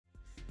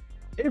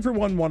Hey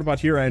everyone, Wanderbot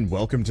here, and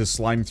welcome to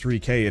Slime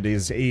 3K. It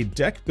is a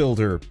deck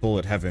builder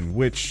bullet heaven,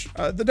 which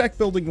the deck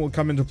building will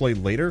come into play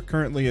later.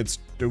 Currently,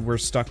 we're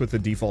stuck with the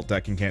default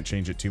deck and can't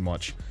change it too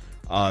much.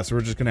 So we're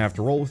just gonna have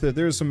to roll with it.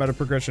 There is some meta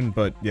progression,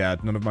 but yeah,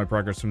 none of my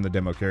progress from the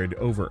demo carried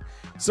over.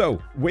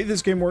 So, the way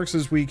this game works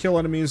is we kill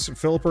enemies,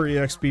 fill up our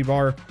EXP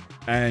bar,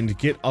 and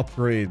get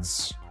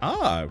upgrades.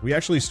 We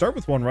actually start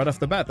with one right off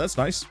the bat. That's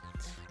nice.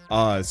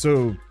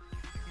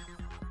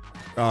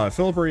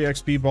 Fill up our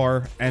EXP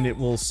bar, and it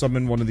will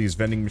summon one of these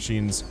vending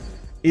machines.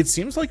 It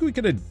seems like we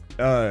get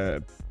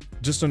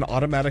just an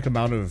automatic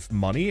amount of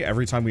money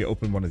every time we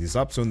open one of these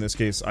up. So in this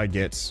case, I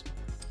get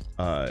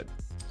 $8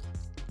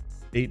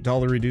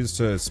 reduced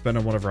to spend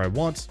on whatever I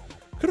want.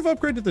 Could have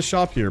upgraded the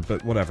shop here,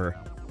 but whatever.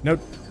 No,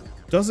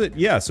 does it?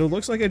 Yeah, so it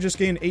looks like I just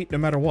gain 8 no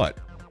matter what.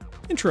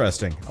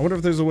 Interesting. I wonder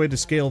if there's a way to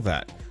scale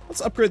that.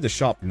 Let's upgrade the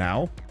shop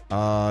now.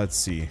 Let's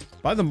see.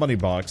 Buy the money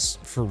box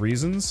for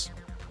reasons.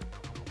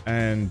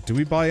 And do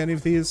we buy any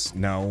of these?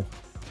 No.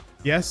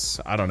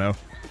 Yes? I don't know.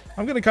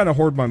 I'm gonna kind of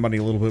hoard my money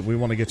a little bit. We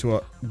want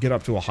to get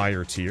up to a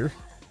higher tier,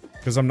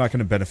 because I'm not going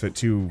to benefit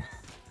too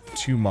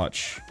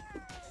much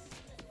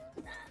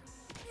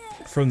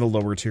from the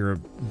lower tier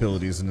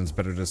abilities, and it's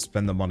better to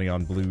spend the money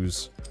on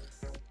blues.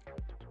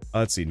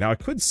 Let's see. Now I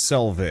could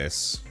sell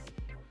this.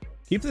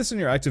 Keep this in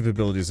your active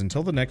abilities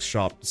until the next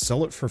shop.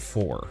 Sell it for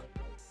 4.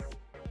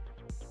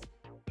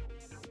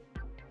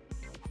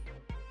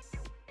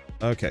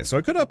 Okay, so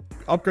I could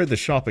upgrade the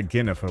shop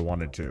again if I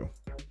wanted to.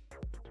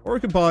 Or I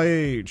could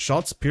buy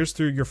shots pierce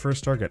through your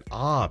first target.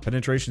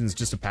 Penetration is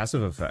just a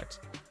passive effect.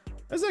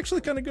 That's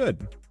actually kind of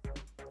good.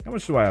 How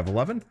much do I have?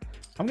 11?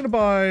 I'm gonna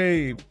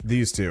buy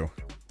these two.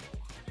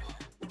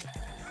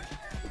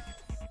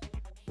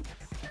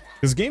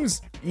 This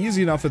game's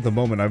easy enough at the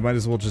moment, I might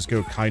as well just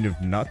go kind of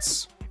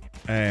nuts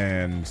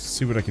and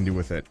see what I can do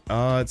with it.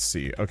 Let's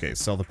see. Okay,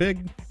 sell the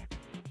pig.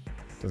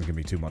 Doesn't give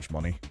me too much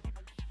money.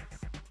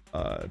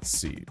 Let's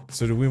see.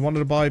 So do we want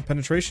to buy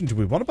penetration? Do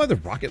we want to buy the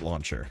rocket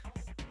launcher?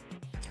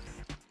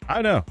 I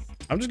don't know.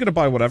 I'm just going to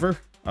buy whatever.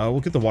 We'll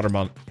get the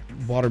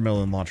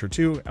watermelon launcher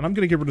too, and I'm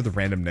going to get rid of the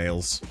random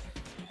nails.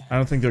 I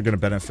don't think they're going to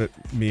benefit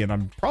me, and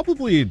I'm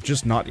probably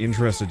just not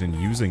interested in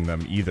using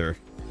them either.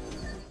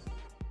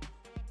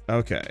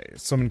 Okay.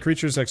 Summon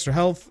creatures, extra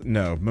health.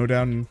 No. Mow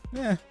down.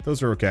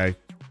 Those are okay.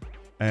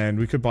 And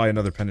we could buy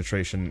another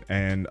penetration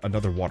and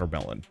another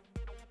watermelon.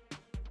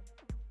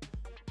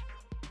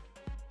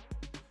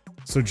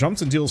 So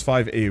jumps and deals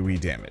 5 AoE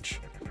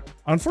damage.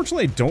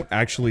 Unfortunately, I don't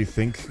actually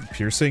think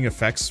piercing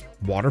affects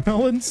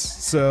watermelons,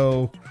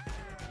 so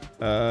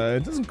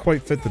it doesn't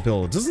quite fit the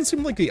bill. It doesn't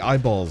seem like the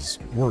eyeballs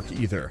work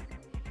either.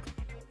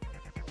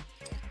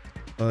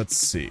 Let's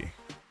see.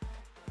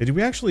 Hey, do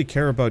we actually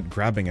care about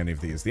grabbing any of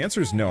these? The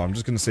answer is no. I'm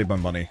just going to save my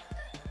money.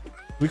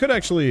 We could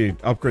actually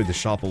upgrade the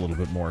shop a little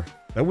bit more.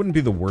 That wouldn't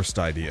be the worst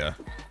idea.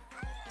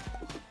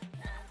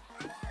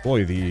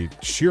 Boy, the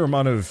sheer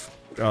amount of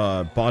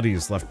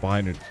bodies left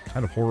behind are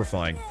kind of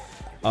horrifying.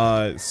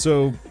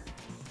 So,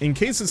 in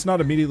case it's not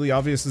immediately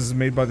obvious, this is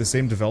made by the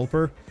same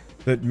developer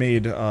that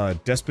made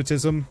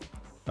Despotism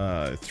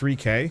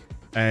 3K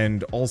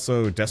and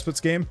also Despot's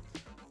game,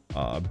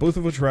 both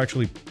of which were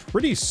actually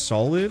pretty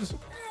solid.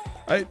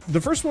 The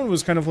first one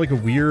was kind of like a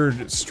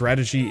weird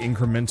strategy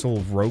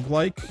incremental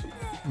roguelike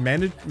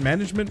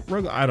management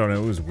roguelike. I don't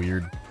know, it was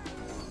weird.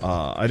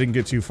 I didn't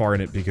get too far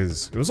in it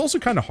because it was also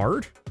kind of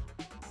hard.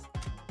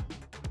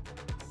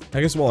 I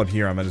guess while I'm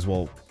here, I might as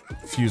well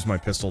fuse my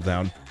pistol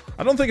down.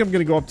 I don't think I'm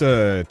going to go up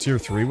to tier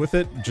 3 with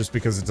it, just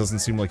because it doesn't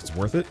seem like it's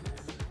worth it.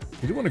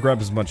 I do want to grab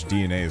as much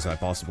DNA as I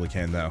possibly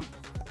can, though.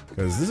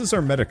 Because this is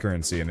our meta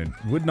currency, and it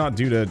would not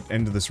do to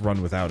end this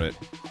run without it.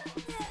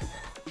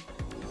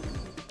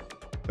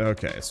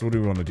 Okay, so what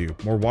do we want to do?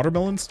 More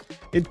watermelons?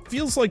 It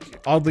feels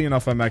like, oddly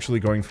enough, I'm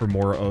actually going for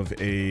more of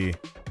a...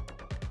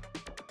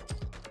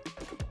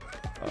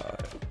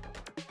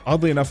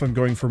 Oddly enough, I'm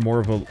going for more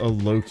of a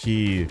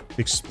low-key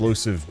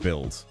explosive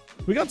build.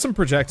 We got some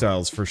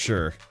projectiles for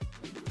sure.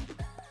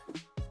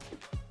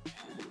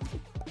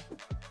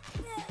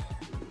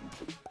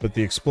 But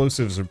the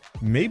explosives are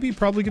maybe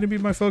probably going to be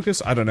my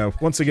focus. I don't know.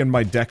 Once again,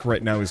 my deck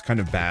right now is kind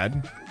of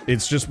bad.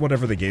 It's just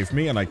whatever they gave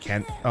me, and I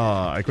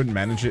couldn't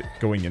manage it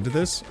going into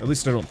this. At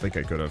least I don't think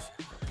I could have.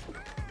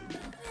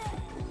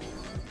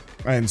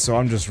 And so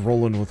I'm just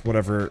rolling with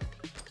whatever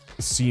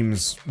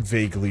seems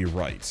vaguely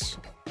right.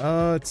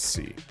 Let's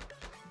see.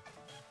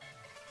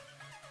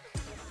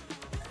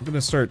 I'm gonna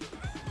start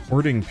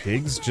hoarding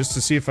pigs just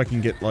to see if I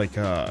can get, like,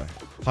 a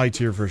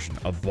high-tier version.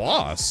 A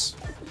boss?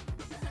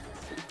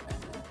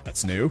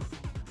 That's new.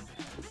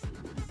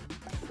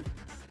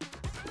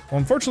 Well,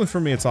 unfortunately for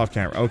me, it's off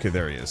camera. Okay,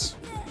 there he is.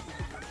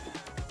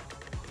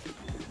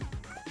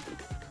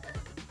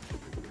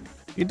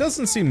 He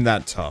doesn't seem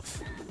that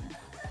tough.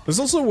 There's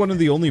also one of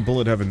the only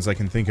bullet heavens I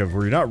can think of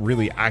where you're not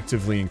really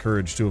actively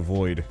encouraged to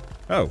avoid.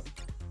 Oh.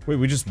 Wait,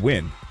 we just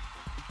win.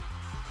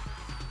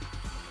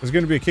 There's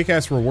going to be a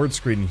kick-ass reward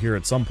screen here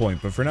at some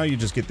point, but for now you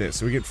just get this.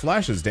 So we get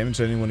flashes, damage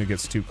to anyone who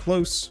gets too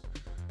close.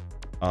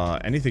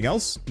 Anything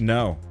else?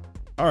 No.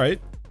 Alright.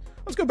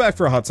 Let's go back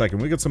for a hot second.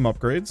 We got some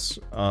upgrades.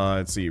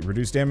 Let's see.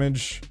 Reduce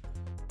damage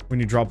when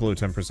you drop below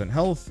 10%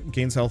 health.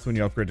 Gains health when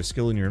you upgrade a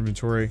skill in your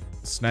inventory.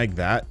 Snag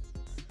that.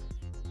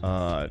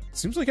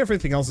 Seems like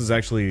everything else is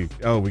actually...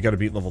 Oh, we gotta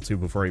beat level 2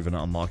 before I even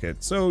unlock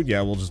it. So,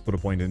 yeah, we'll just put a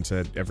point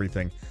into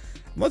everything.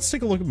 Let's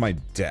take a look at my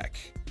deck.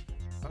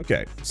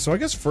 Okay, so I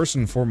guess first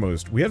and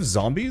foremost, we have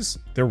zombies.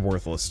 They're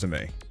worthless to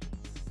me.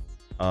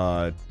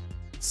 Let's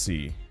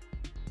see.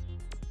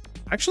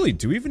 Actually,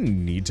 do we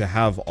even need to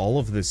have all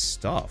of this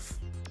stuff?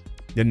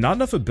 Yeah, not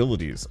enough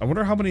abilities. I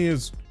wonder how many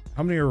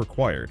are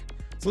required.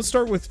 So let's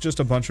start with just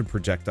a bunch of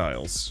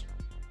projectiles.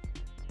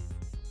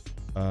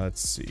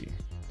 Let's see.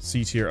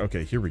 C tier.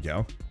 Okay, here we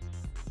go.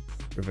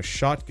 We have a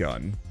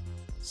shotgun.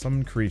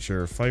 Summon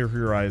creature. Fire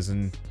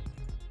horizon.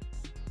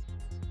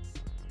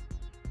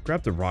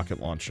 Grab the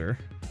rocket launcher.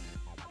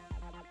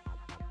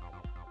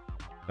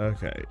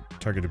 Okay.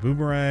 Target a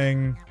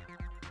boomerang.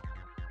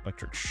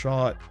 Electric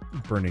shot.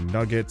 Burning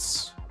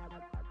nuggets.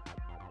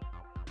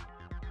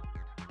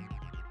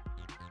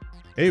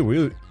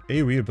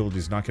 AoE ability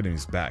is not getting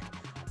his back.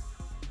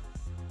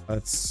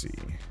 Let's see.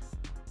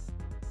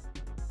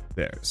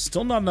 There.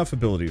 Still not enough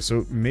ability,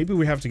 so maybe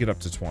we have to get up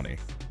to 20.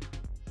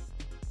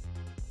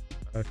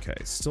 Okay,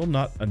 still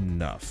not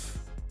enough.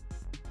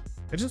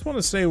 I just want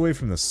to stay away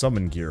from the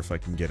summon gear if I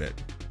can get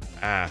it.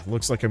 Ah,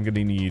 looks like I'm going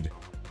to need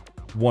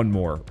one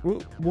more.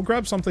 We'll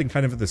grab something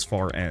kind of at this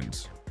far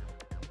end.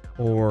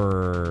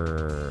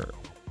 Or...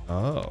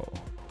 Oh.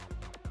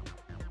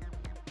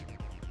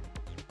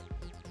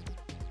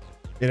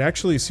 It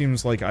actually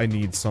seems like I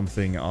need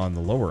something on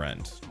the lower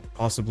end.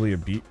 Possibly a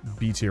B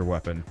tier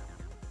weapon.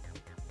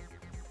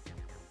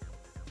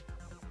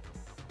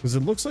 Because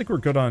it looks like we're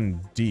good on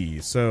D,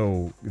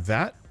 so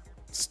that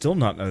still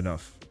not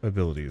enough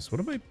abilities. What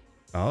am I...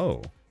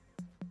 Oh.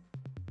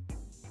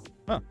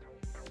 Huh.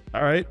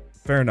 Alright,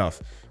 fair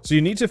enough. So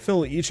you need to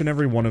fill each and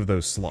every one of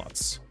those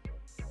slots.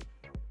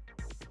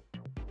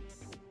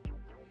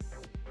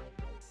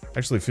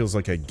 Actually feels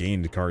like I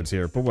gained cards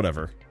here, but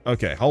whatever.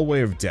 Okay,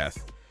 Hallway of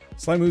Death.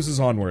 Slime oozes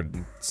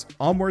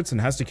onwards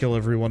and has to kill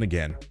everyone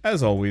again,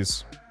 as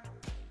always.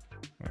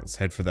 Let's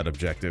head for that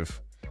objective.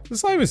 The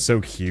slime is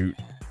so cute.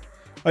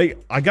 I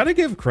gotta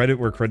give credit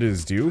where credit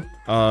is due.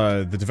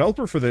 The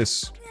developer for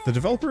this,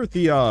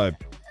 I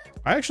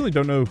actually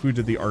don't know who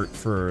did the art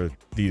for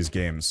these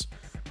games.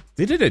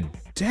 They did a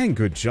dang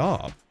good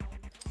job.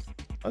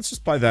 Let's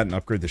just buy that and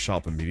upgrade the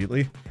shop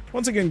immediately.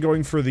 Once again,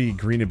 going for the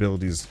green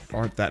abilities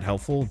aren't that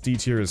helpful. D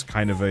tier is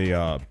kind of a,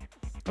 I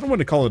don't want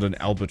to call it an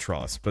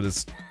albatross, but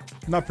it's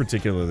not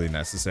particularly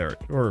necessary,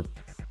 or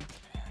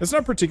it's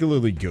not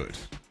particularly good.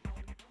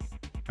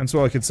 And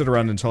so I could sit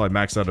around until I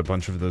max out a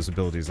bunch of those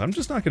abilities. I'm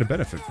just not going to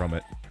benefit from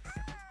it.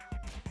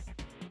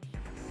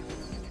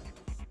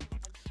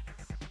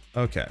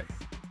 Okay.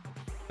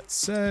 That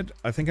said,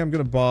 I think I'm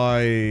going to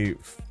buy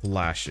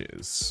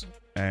flashes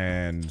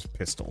and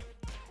pistol.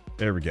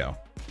 There we go.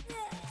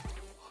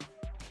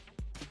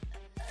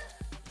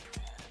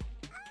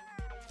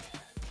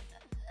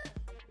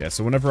 Yeah,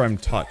 so whenever I'm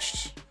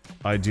touched,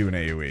 I do an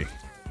AoE.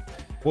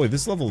 Boy,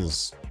 this level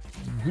is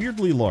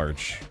weirdly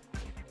large.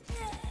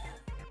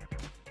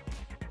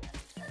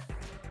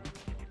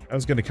 I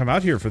was going to come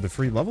out here for the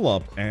free level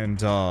up,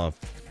 and,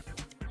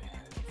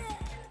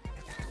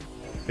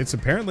 it's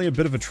apparently a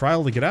bit of a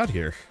trial to get out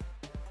here.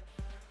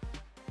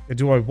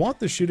 Do I want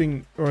the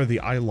shooting or the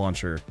eye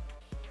launcher?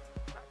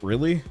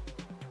 Really?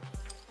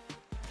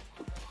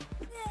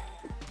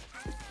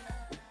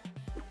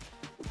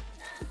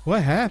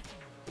 What happened?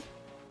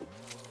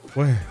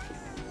 What?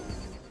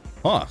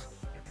 Huh.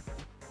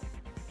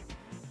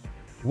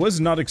 Was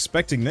not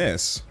expecting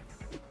this.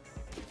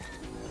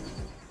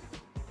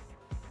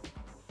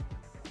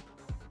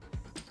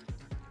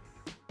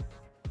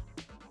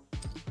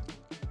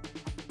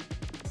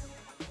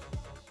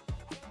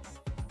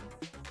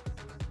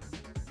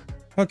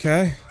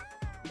 Okay.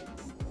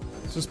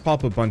 Let's just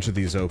pop a bunch of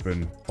these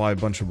open. Buy a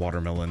bunch of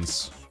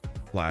watermelons.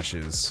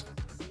 Flashes.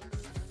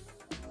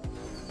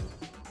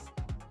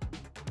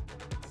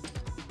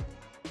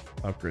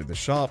 Upgrade the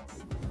shop.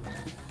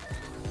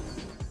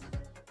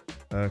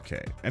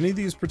 Okay. Any of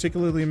these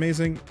particularly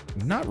amazing?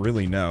 Not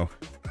really, no.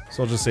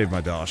 So I'll just save my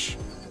dosh.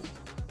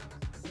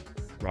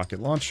 Rocket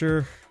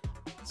launcher.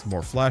 Some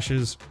more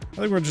flashes. I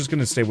think we're just going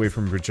to stay away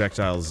from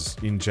projectiles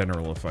in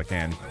general if I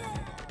can.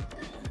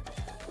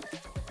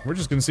 We're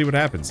just gonna see what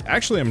happens.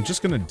 Actually, I'm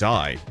just gonna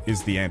die,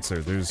 is the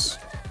answer. There's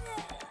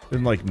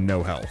been, like,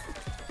 no health.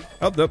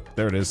 Oh, nope,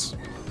 there it is.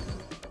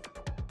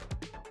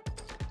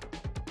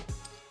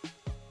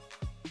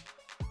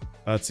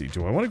 Let's see,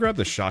 do I want to grab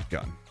the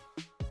shotgun?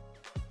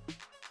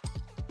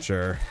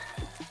 Sure.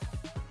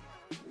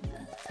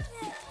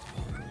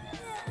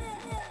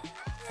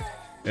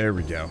 There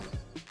we go.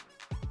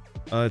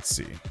 Let's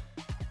see.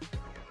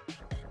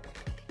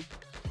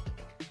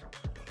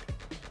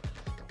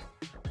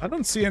 I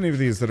don't see any of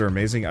these that are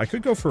amazing. I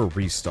could go for a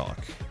restock.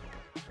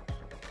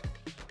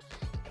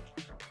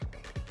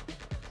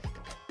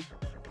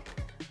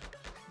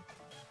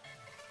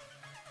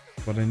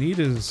 What I need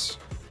is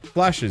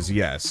flashes,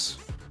 yes.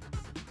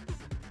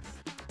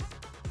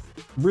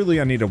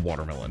 really, I need a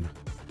watermelon.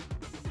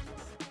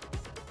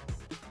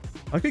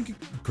 I could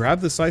grab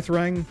the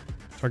Scytherang,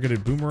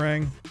 targeted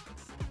boomerang.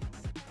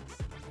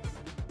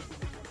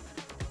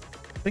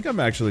 I think I'm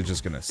actually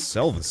just gonna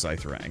sell the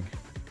Scytherang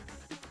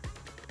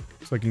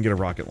so I can get a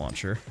rocket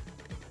launcher.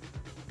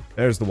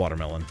 There's the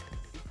watermelon.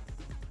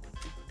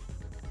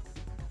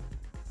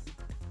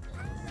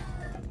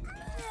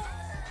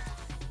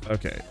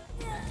 Okay.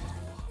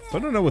 So I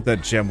don't know what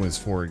that gem was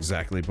for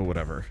exactly, but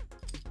whatever.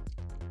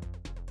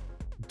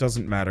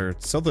 Doesn't matter.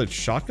 Sell the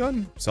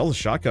shotgun? Sell the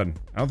shotgun.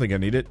 I don't think I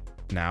need it.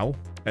 Now,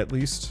 at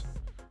least.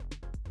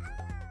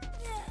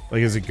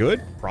 Like, is it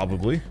good?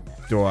 Probably.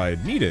 Do I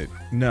need it?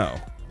 No.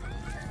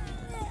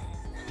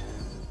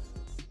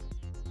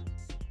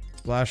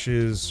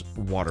 Flashes,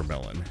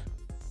 watermelon.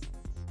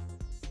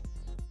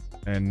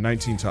 And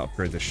 19 to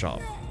upgrade the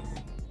shop.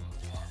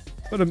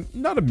 But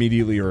not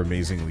immediately or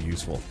amazingly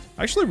useful.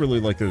 I actually really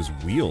like those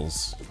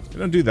wheels. They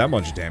don't do that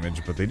much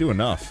damage, but they do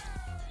enough.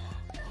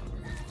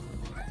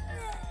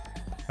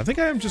 I think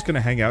I am just going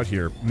to hang out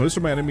here. Most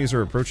of my enemies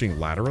are approaching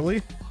laterally,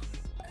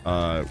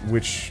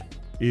 which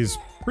is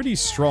pretty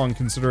strong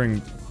considering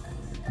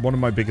one of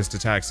my biggest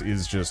attacks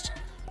is just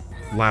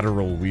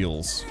lateral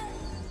wheels.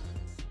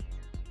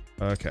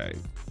 Okay.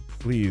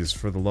 Please,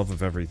 for the love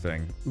of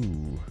everything.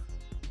 Ooh.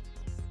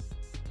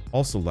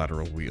 Also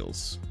lateral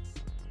wheels.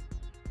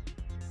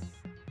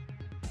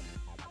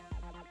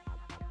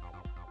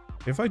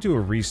 If I do a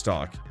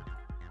restock...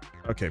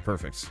 Okay,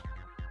 perfect.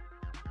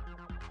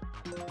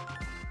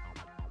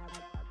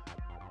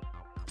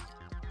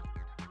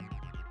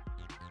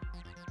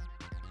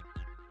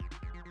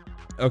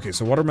 Okay,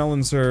 so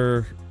watermelons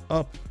are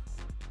up.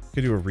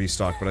 Could do a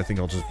restock, but I think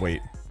I'll just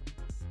wait.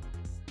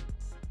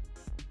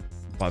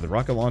 Buy the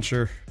rocket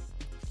launcher.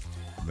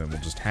 Then we'll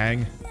just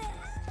hang.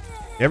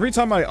 Every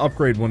time I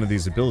upgrade one of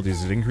these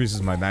abilities, it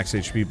increases my max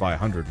HP by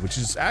 100, which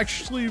is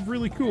actually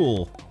really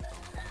cool.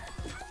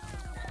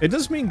 It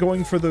does mean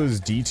going for those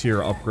D tier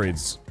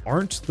upgrades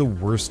aren't the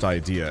worst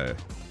idea.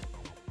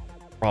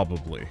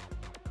 Probably.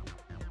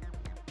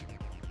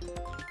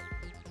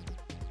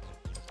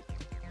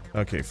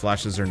 Okay,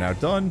 flashes are now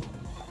done.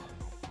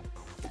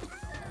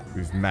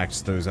 We've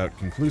maxed those out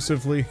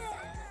conclusively.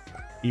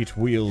 Eat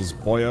wheels,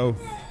 boyo.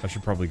 I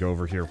should probably go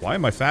over here. Why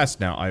am I fast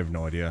now? I have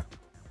no idea.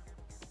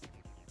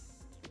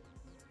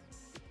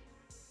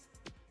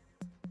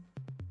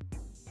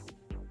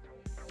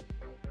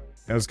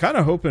 I was kind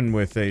of hoping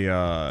with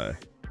a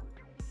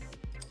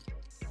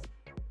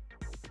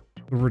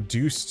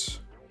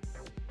reduced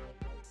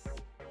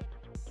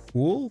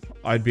pool,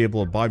 I'd be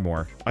able to buy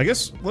more. I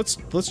guess let's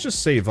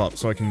just save up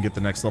so I can get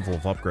the next level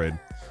of upgrade.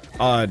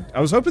 I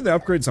was hoping the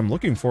upgrades I'm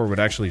looking for would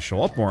actually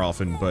show up more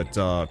often, but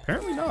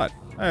apparently not.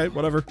 Alright,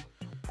 whatever.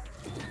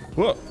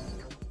 Whoa.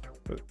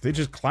 They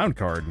just clown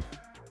card.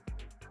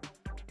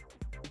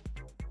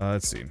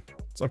 Let's see.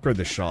 Let's upgrade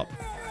the shop.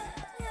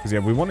 Because, yeah,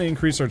 we want to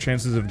increase our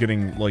chances of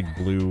getting, like,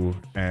 blue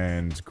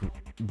and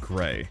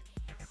gray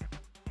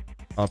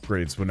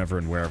upgrades whenever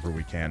and wherever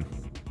we can.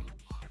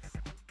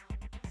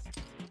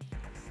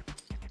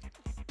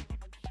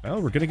 Well,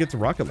 we're gonna get the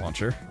rocket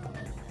launcher.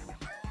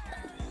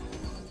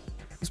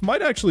 This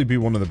might actually be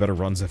one of the better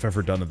runs I've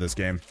ever done of this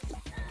game.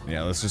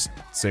 Yeah, let's just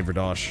save or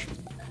dosh.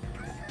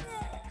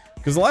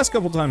 Because the last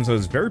couple times I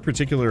was very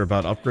particular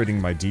about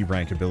upgrading my D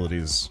rank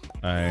abilities.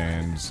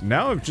 And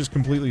now I've just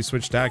completely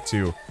switched tack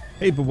to...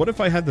 Hey, but what if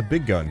I had the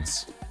big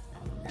guns?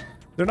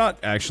 They're not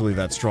actually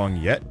that strong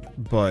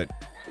yet, but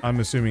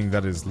I'm assuming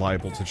that is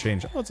liable to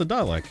change. Oh, it's a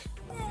Dalek.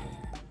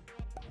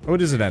 Oh,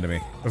 it is an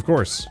enemy. Of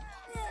course.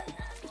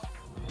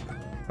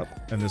 Oh,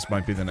 and this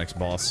might be the next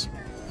boss.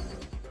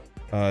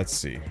 Let's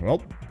see.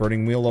 Well,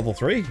 Burning Wheel level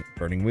 3.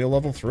 Burning Wheel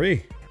level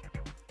 3.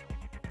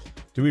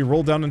 Do we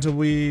roll down until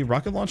we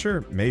rocket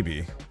launcher?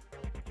 Maybe.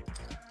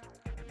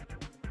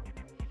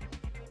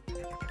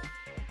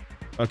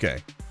 Okay.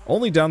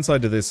 Only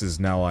downside to this is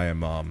now I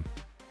am,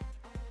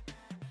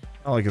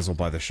 I guess I'll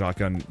buy the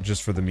shotgun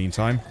just for the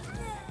meantime.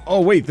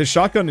 Oh, wait, the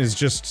shotgun is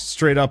just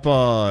straight up,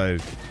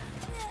 Of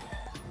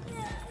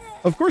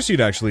course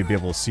you'd actually be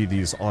able to see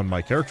these on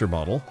my character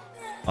model.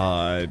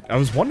 I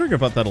was wondering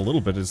about that a little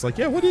bit. It's like,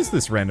 yeah, what is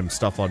this random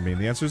stuff on me? And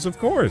the answer is, of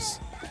course.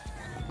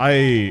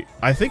 I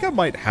think I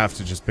might have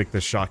to just pick the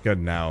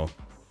shotgun now.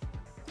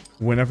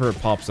 Whenever it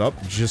pops up,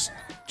 just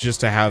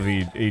to have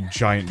a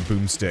giant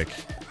boomstick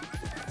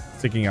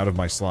sticking out of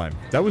my slime.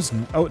 That was...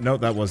 Oh, no,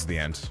 that was the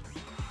end.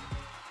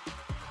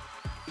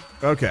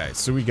 Okay,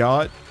 so we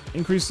got...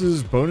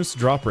 Increases bonus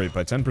drop rate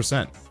by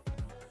 10%.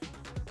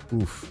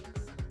 Oof.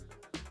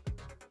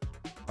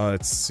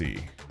 Let's see.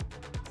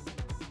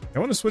 I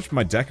want to switch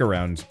my deck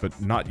around,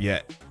 but not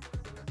yet.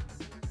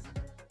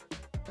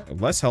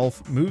 Less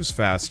health, moves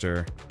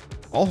faster.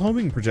 All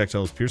homing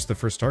projectiles pierce the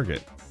first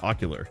target.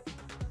 Ocular.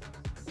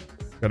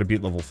 Gotta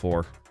beat level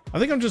 4. I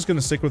think I'm just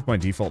gonna stick with my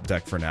default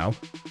deck for now.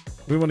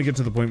 We want to get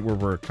to the point where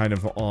we're kind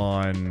of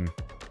on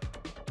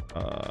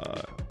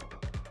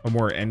a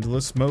more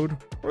endless mode,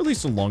 or at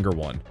least a longer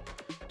one.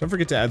 Don't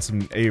forget to add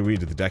some AoE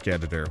to the deck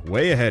editor.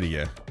 Way ahead of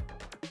you.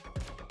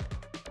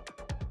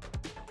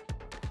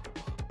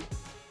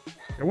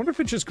 I wonder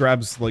if it just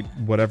grabs, like,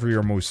 whatever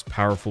your most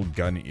powerful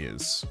gun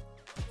is.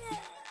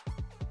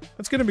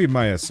 That's gonna be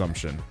my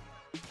assumption.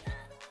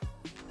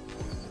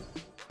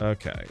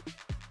 Okay.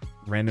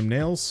 Random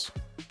nails.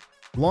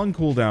 Long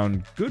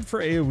cooldown. Good for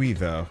AoE,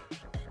 though.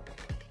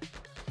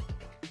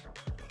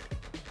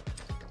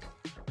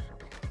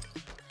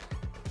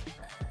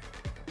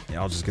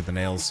 Yeah, I'll just get the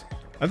nails.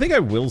 I think I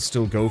will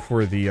still go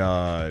for the,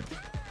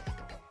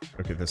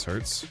 Okay, this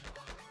hurts.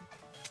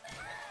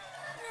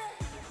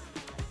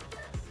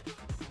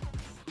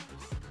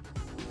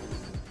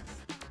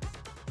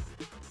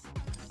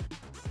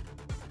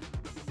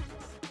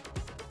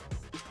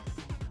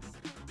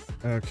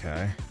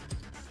 Okay.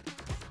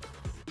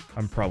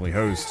 I'm probably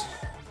hosed.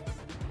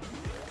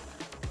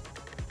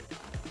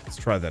 Let's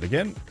try that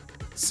again.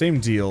 Same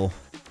deal.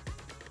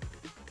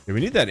 Yeah,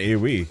 we need that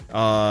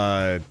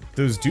AoE.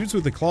 Those dudes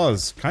with the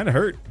claws kind of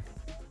hurt.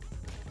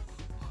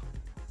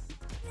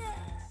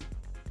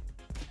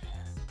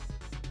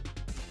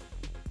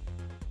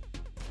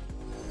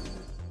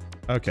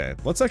 Okay,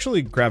 let's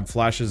actually grab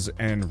flashes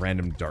and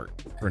random dart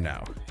for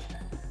now.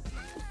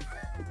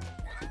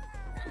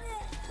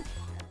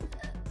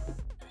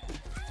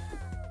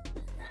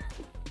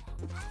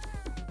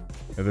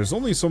 Yeah, there's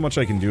only so much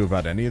I can do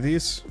about any of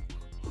these.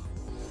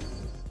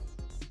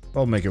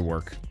 I'll make it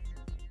work.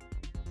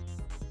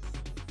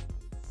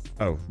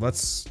 Oh,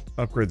 let's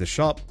upgrade the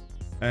shop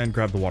and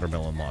grab the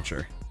watermelon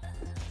launcher.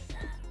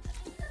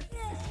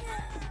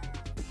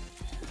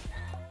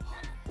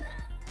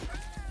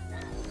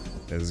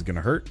 This is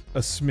gonna hurt a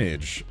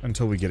smidge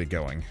until we get it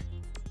going.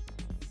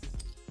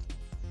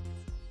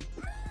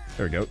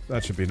 There we go.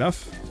 That should be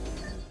enough.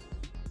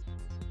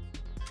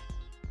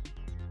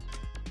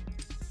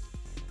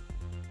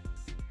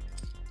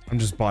 I'm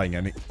just buying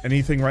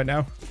anything right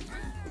now.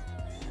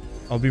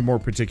 I'll be more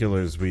particular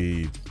as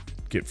we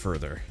get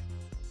further.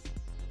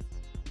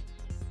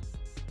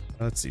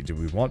 Let's see, do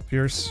we want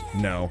Pierce?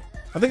 No.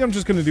 I think I'm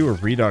just gonna do a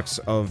redux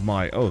of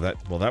my... Oh,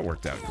 that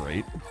worked out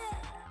great.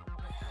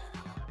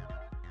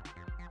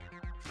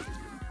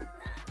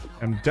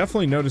 I'm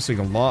definitely noticing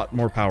a lot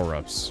more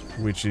power-ups,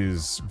 which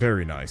is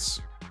very nice.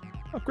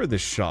 Upgrade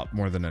this shop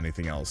more than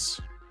anything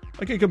else.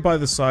 Like, I could buy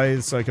the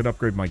scythes, I could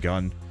upgrade my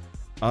gun.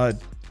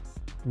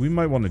 We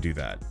might want to do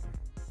that.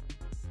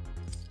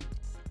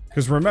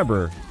 Because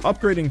remember,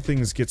 upgrading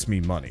things gets me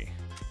money.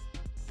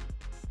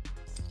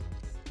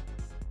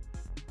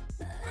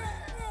 I'm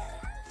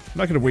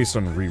not going to waste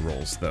on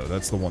rerolls, though.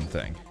 That's the one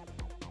thing.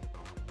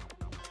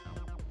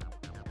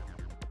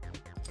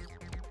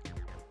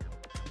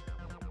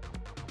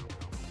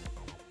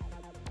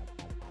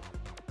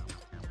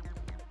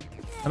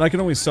 And I can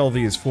only sell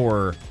these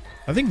for,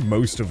 I think,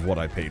 most of what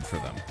I paid for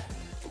them.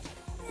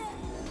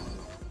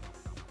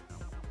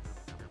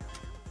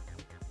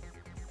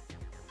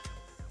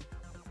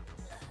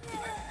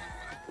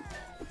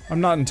 I'm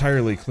not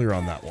entirely clear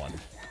on that one.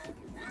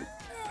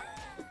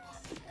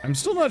 I'm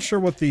still not sure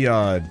what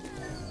the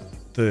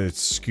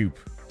scoop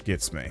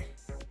gets me.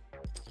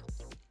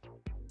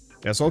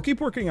 Yeah, so I'll keep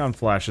working on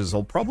flashes.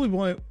 I'll probably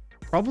want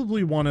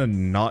to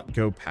not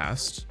go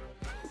past.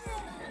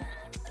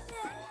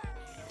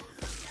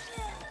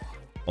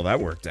 Well,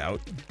 that worked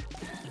out.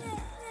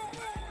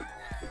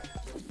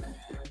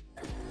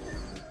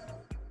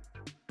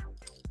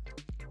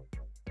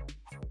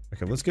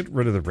 Okay, let's get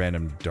rid of the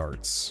random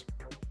darts.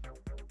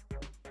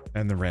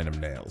 And the random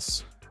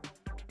nails.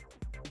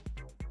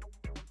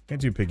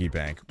 Can't do piggy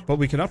bank, but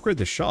we can upgrade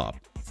the shop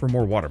for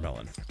more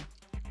watermelon.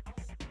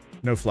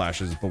 No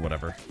flashes, but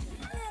whatever.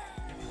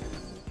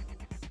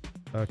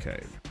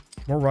 Okay.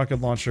 More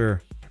rocket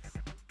launcher.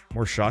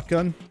 More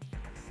shotgun.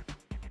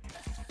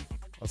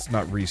 Let's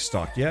not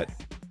restock yet.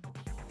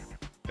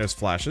 There's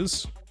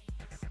flashes.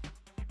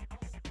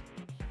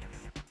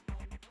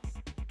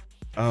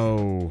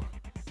 Oh.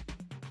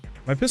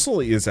 My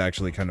pistol is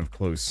actually kind of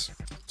close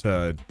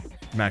to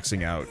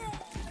maxing out.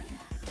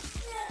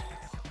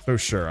 So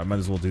sure, I might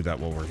as well do that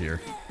while we're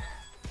here.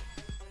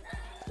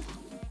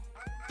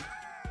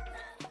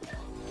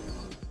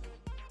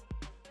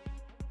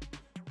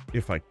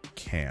 If I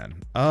can.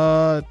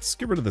 Let's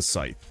get rid of the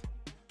scythe.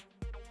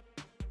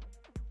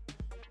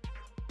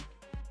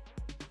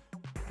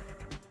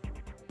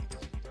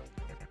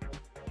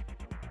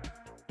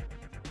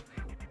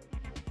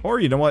 Or,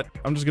 you know what?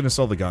 I'm just gonna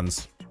sell the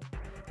guns.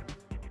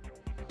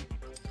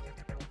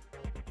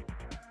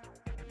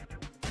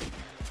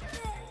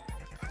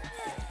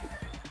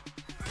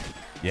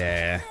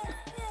 Yeah.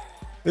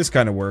 This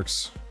kind of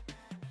works.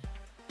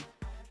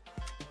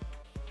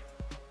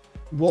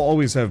 We'll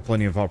always have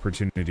plenty of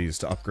opportunities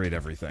to upgrade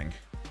everything.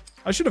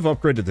 I should have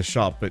upgraded the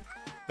shop, but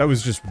that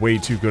was just way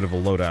too good of a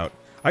loadout.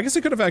 I guess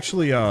I could have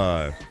actually,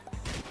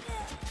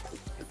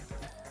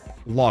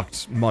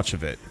 locked much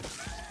of it.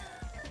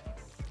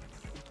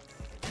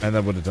 And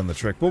that would have done the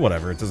trick, but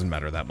whatever, it doesn't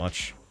matter that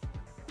much.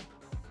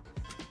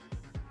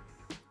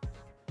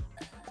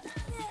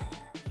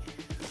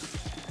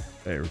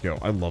 There we go.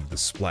 I love the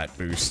splat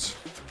boost.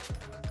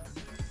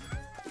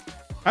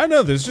 I don't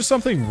know, there's just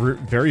something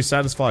very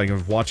satisfying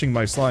of watching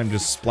my slime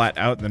just splat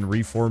out and then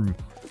reform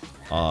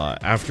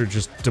after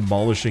just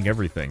demolishing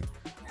everything.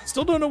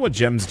 Still don't know what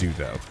gems do,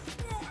 though.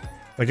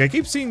 Like, I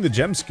keep seeing the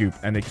gem scoop,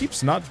 and it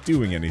keeps not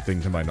doing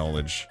anything to my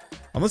knowledge.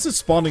 Unless it's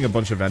spawning a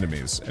bunch of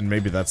enemies, and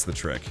maybe that's the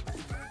trick.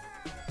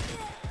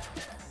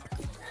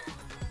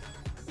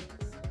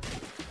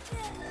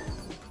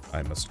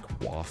 I must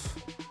quaff.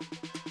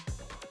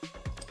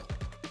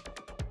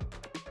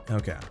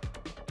 Okay.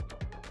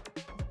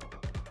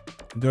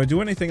 Do I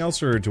do anything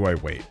else, or do I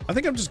wait? I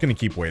think I'm just gonna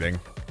keep waiting.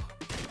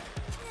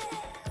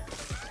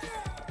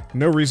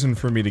 No reason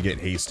for me to get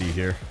hasty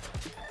here.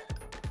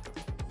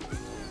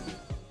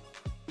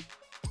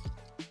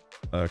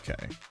 Okay.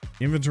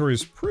 Inventory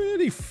is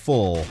pretty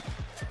full.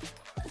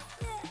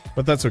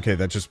 But that's okay,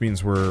 that just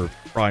means we're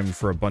primed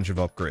for a bunch of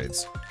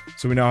upgrades.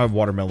 So we now have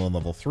Watermelon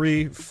level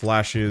 3,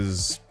 Flash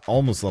is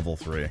almost level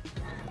 3.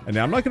 And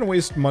now I'm not going to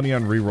waste money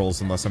on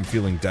rerolls unless I'm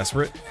feeling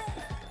desperate.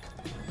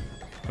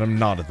 But I'm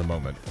not at the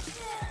moment.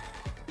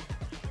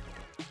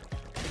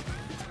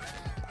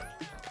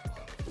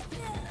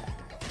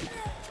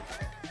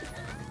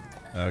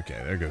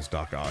 Okay, there goes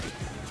Doc Ock.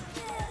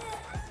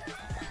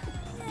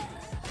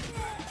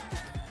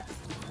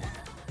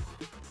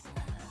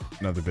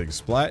 Another big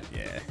splat,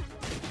 yeah.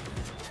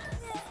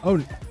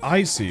 Oh,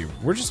 I see.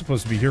 We're just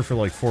supposed to be here for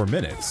like 4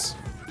 minutes.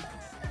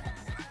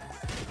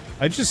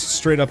 I just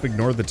straight up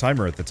ignored the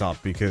timer at the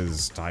top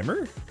because...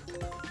 Timer?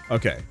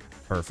 Okay,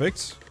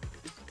 perfect.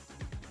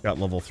 Got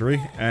level 3,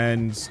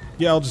 and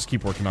yeah, I'll just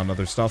keep working on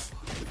other stuff.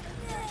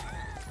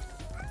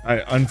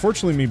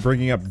 Unfortunately, me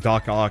bringing up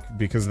Doc Ock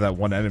because of that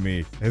one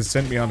enemy has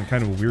sent me on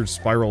kind of a weird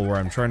spiral where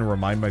I'm trying to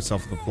remind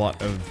myself of the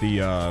plot of the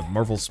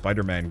Marvel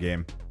Spider-Man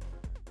game.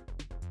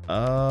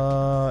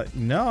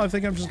 No, I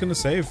think I'm just gonna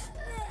save.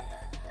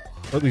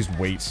 Or at least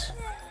wait.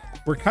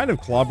 We're kind of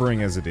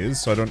clobbering as it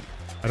is, so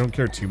I don't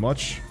care too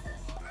much.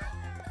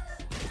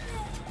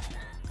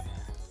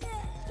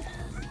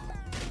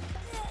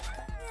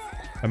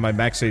 And my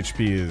max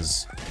HP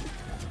is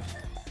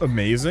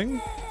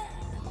amazing.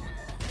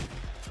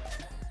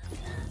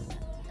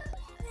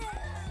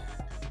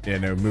 Yeah,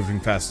 no, moving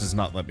fast does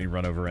not let me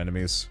run over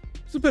enemies.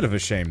 It's a bit of a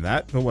shame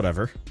that, but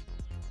whatever.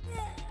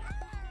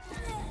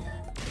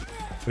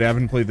 But I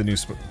haven't played the new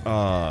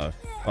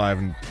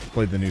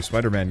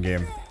Spider-Man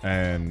game,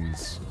 and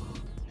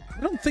I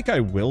don't think I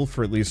will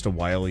for at least a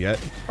while yet.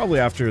 Probably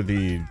after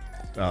the,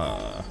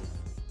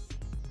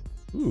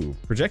 Ooh,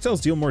 projectiles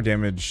deal more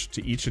damage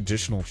to each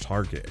additional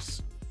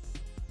target.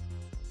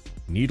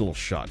 Needle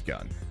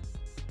shotgun.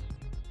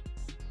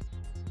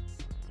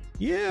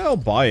 Yeah, I'll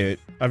buy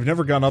it. I've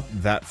never gone up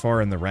that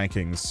far in the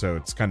rankings, so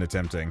it's kind of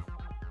tempting.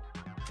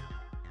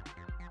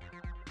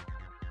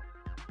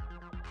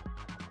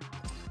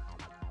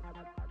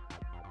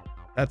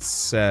 That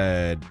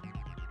said,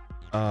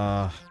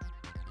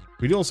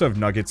 we do also have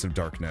Nuggets of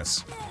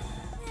Darkness.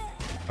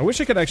 I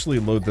wish I could actually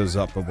load those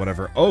up, but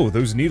whatever. Oh,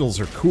 those needles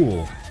are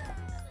cool.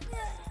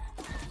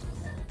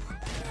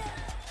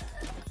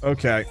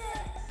 Okay.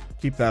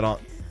 Keep that on.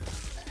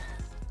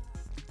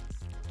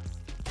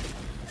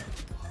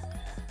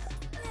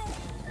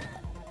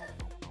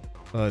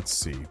 Let's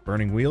see.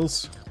 Burning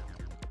wheels?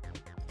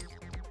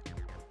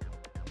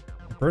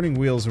 Burning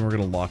wheels, and we're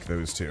gonna lock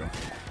those two.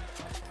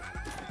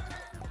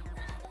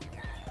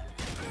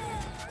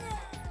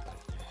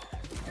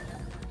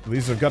 At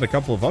least I've got a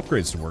couple of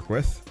upgrades to work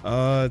with.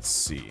 Let's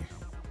see.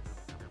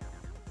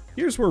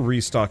 Here's where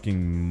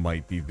restocking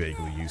might be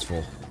vaguely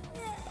useful.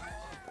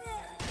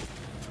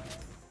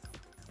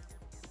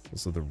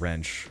 Also the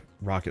wrench,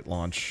 rocket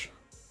launch.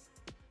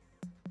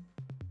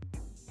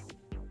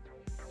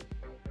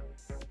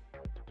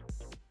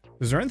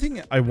 Is there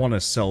anything I want to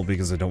sell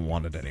because I don't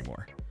want it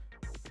anymore?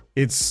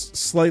 It's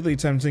slightly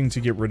tempting to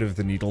get rid of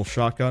the needle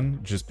shotgun,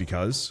 just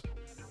because.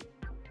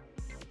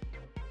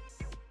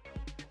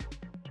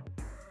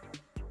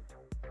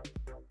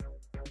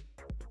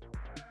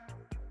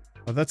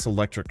 Oh, that's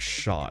electric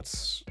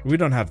shots. We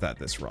don't have that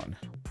this run.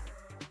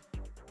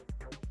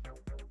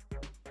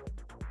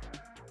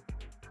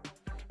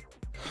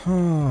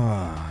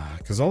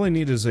 Because all I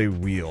need is a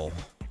wheel.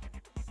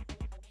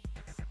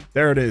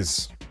 There it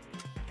is.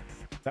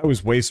 That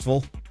was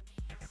wasteful.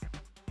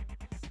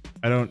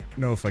 I don't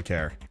know if I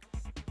care.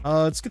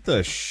 Let's get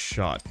the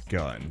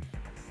shotgun.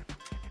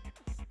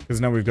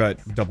 Because now we've got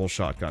double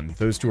shotgun.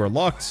 Those two are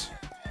locked.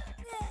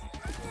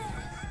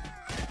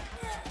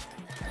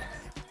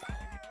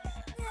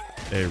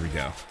 There we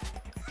go.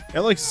 Yeah,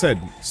 like I said,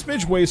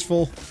 smidge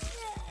wasteful.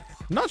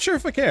 Not sure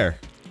if I care.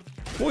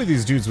 Boy,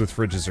 these dudes with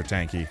fridges are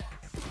tanky.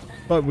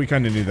 But we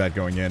kind of knew that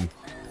going in.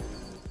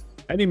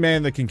 Any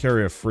man that can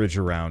carry a fridge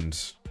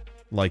around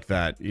like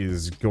that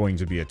is going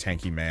to be a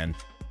tanky man.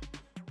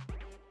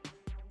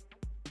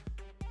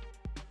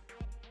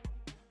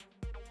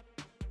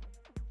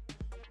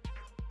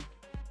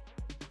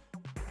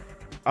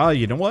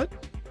 You know what?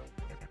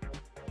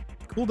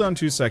 Cool down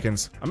 2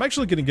 seconds. I'm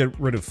actually going to get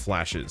rid of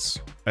flashes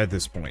at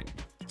this point.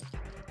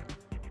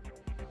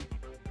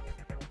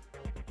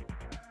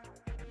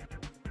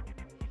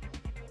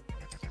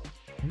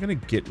 I'm going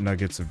to get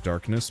Nuggets of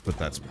Darkness, but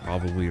that's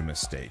probably a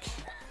mistake.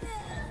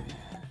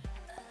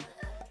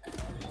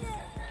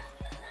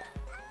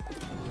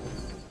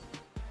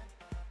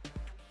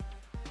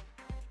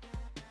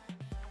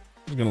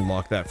 I'm gonna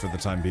lock that for the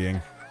time being.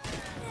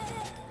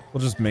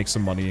 We'll just make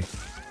some money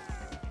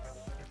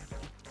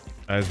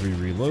as we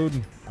reload.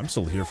 I'm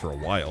still here for a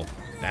while.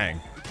 Dang.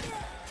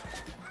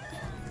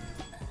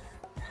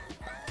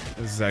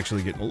 This is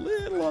actually getting a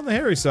little on the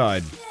hairy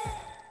side.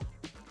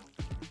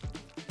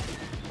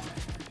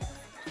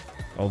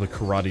 All the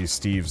karate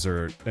Steves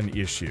are an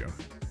issue.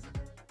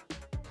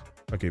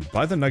 Okay,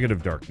 buy the Nugget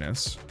of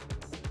Darkness.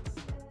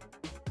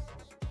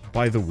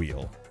 Buy the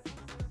wheel.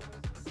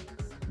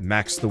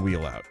 Max the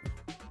wheel out.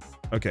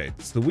 Okay,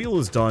 so the wheel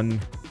is done.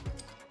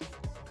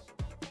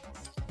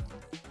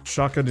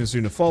 Shotgun is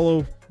soon to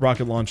follow.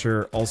 Rocket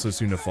launcher also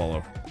soon to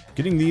follow.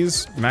 Getting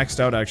these maxed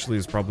out actually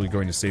is probably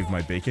going to save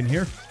my bacon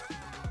here.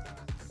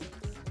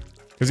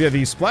 Because yeah,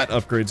 these splat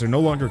upgrades are no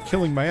longer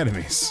killing my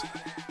enemies.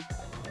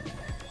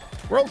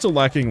 We're also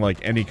lacking like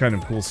any kind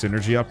of cool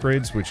synergy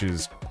upgrades, which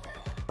is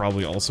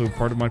probably also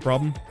part of my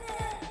problem.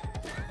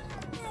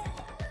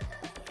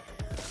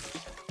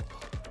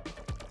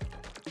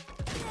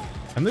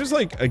 And there's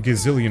like a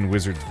gazillion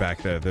wizards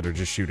back there that are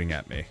just shooting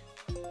at me.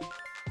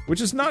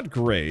 Which is not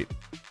great.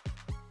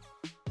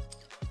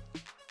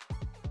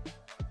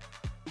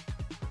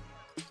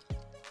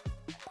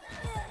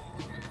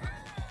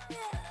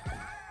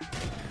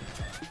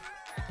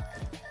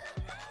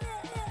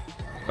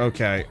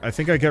 Okay, I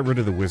think I get rid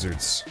of the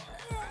wizards.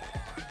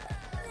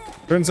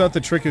 Turns out the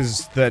trick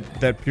is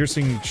that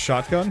piercing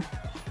shotgun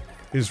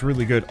is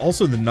really good.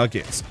 Also the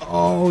nuggets.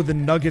 Oh, the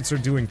nuggets are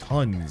doing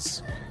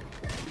tons.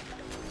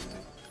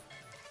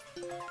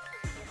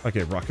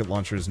 Okay, rocket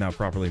launcher is now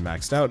properly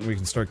maxed out, and we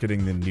can start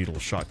getting the needle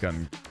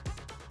shotgun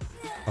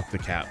up the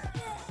cap.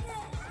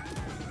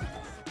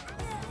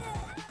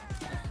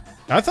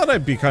 I thought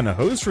I'd be kind of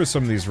hosed for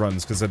some of these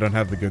runs because I don't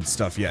have the good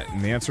stuff yet,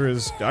 and the answer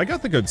is I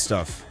got the good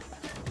stuff.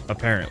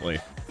 Apparently.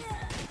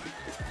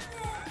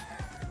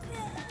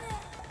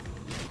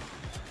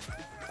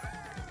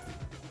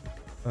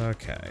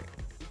 Okay.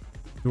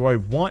 Do I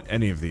want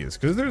any of these?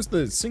 Because there's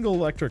the single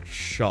electric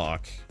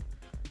shock.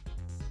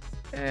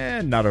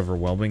 Not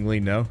overwhelmingly,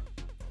 no.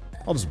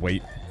 I'll just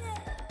wait.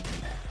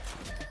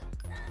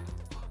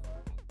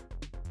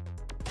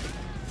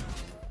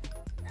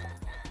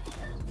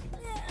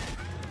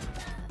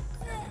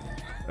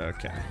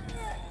 Okay.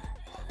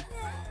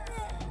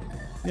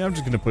 Yeah, I'm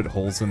just gonna put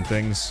holes in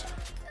things.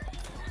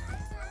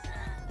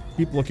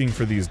 Keep looking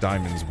for these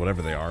diamonds,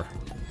 whatever they are.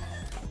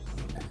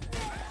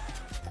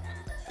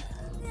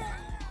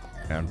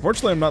 And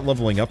unfortunately, I'm not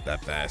leveling up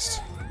that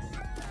fast.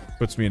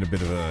 Puts me in a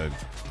bit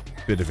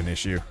of an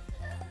issue.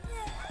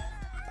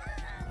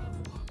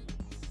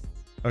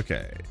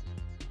 Okay.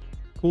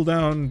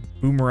 Cooldown,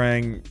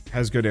 boomerang,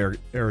 has good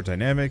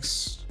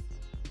aerodynamics.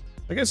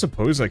 Like, I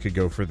suppose I could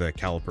go for the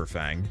caliper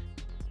fang.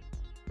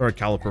 Or a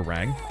caliper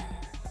rang.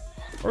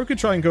 Or we could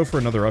try and go for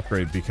another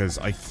upgrade, because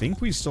I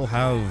think we still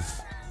have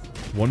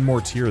one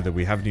more tier that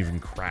we haven't even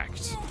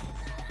cracked.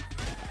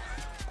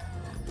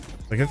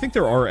 Like, I think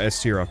there are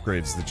S-tier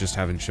upgrades that just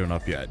haven't shown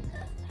up yet.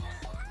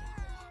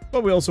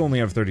 But we also only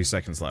have 30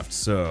 seconds left,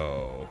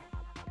 so...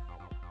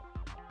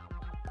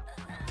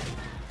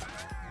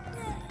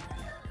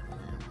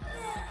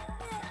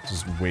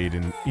 just wade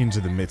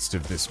into the midst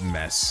of this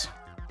mess.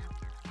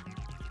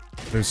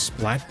 Those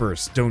splat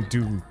bursts don't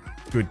do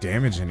good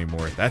damage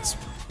anymore. That's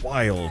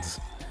wild.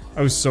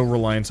 I was so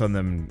reliant on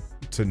them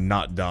to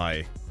not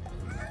die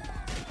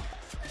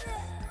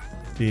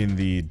in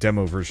the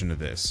demo version of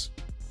this.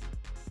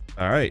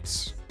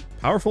 Alright.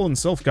 Powerful and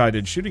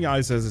self-guided. Shooting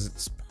eyes has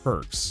its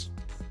perks.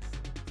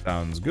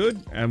 Sounds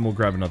good. And we'll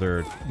grab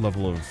another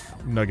level of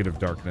Nugget of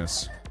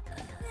Darkness.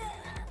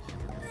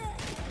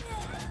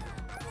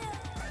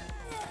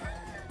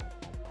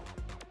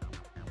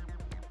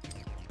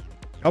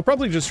 I'll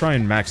probably just try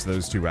and max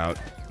those two out.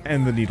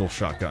 And the needle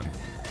shotgun.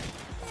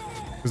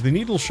 Because the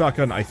needle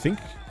shotgun, I think,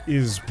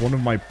 is one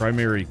of my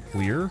primary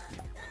clear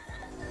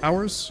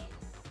powers.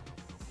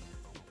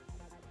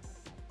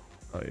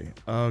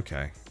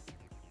 Okay.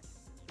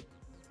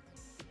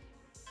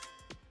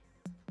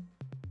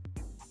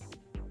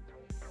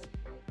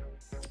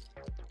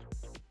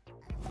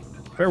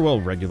 Farewell,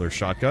 regular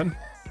shotgun.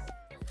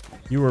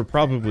 You were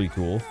probably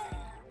cool.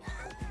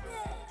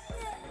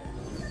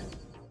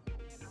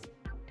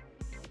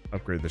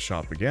 Upgrade the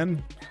shop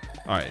again.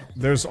 Alright,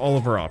 there's all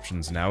of our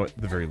options now, at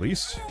the very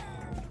least.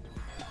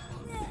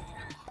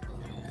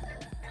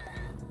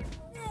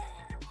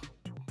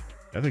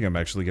 I think I'm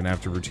actually gonna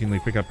have to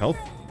routinely pick up health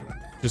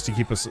just to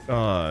keep us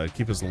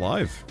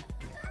alive.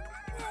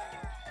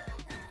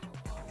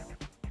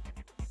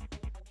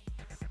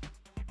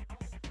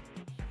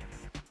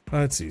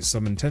 Let's see,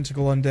 summon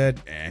tentacle undead.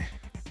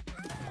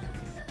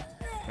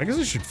 I guess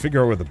I should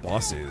figure out where the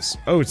boss is.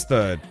 Oh, it's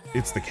the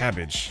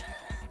cabbage.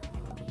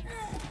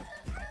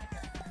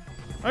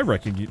 I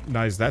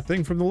recognize that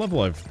thing from the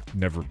level I've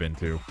never been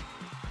to.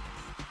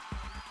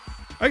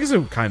 I guess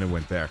it kind of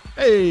went there.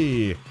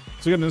 Hey! So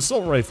we got an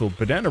assault rifle,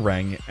 banana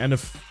rang, and a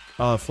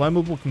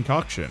flammable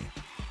concoction.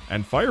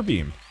 And fire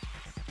beam.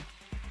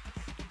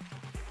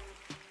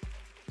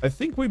 I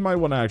think we might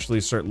want to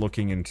actually start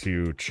looking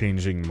into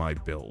changing my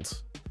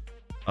build.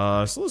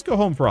 So let's go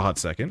home for a hot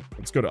second.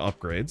 Let's go to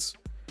upgrades.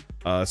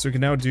 So we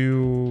can now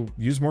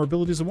use more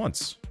abilities at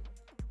once.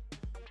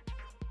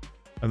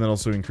 And then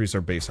also increase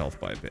our base health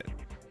by a bit.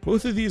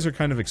 Both of these are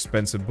kind of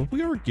expensive, but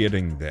we are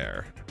getting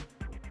there.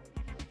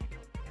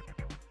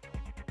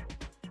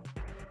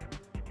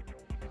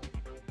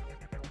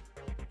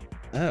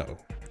 Oh.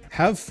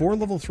 Have 4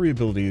 level 3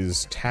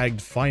 abilities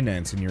tagged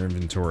finance in your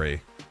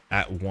inventory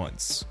at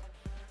once.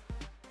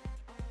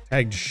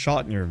 Tagged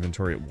shot in your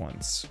inventory at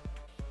once.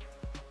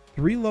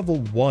 3 level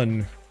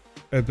 1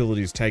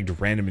 abilities tagged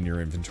random in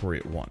your inventory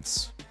at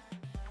once.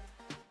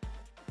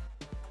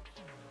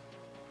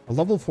 A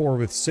level 4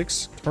 with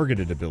 6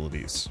 targeted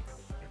abilities.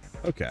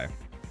 Okay.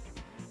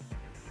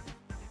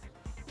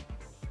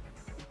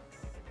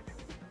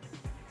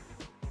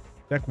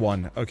 Deck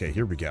 1. Okay,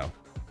 here we go.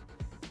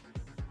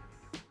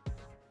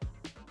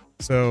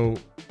 So,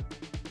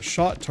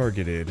 shot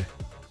targeted,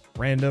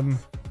 random,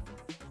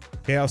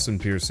 chaos and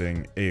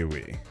piercing,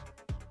 AoE.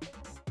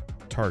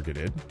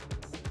 Targeted.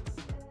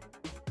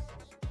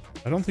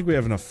 I don't think we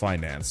have enough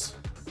finance.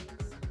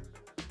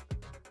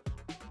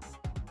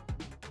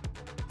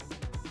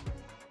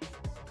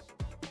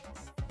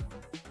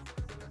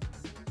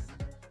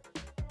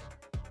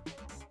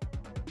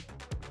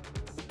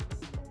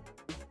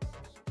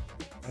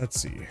 Let's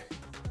see.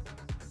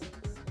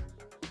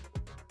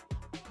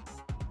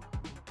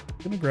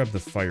 I'm gonna grab the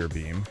fire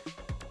beam.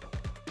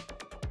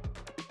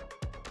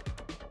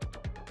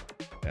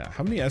 Yeah,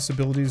 how many S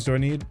abilities do I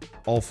need?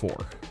 All 4.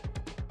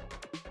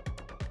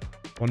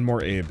 One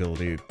more A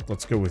ability.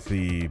 Let's go with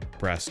the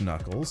brass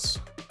knuckles.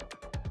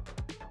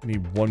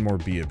 Need one more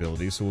B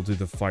ability, so we'll do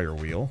the fire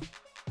wheel.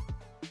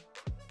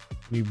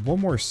 Need one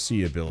more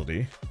C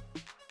ability.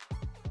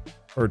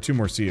 Or 2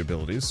 more C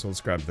abilities, so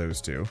let's grab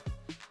those 2.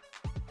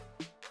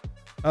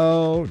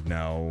 Oh,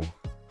 no.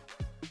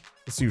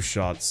 Let's use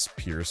shots,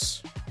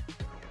 pierce.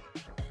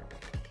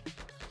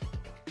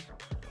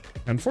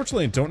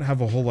 Unfortunately, I don't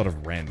have a whole lot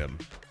of random.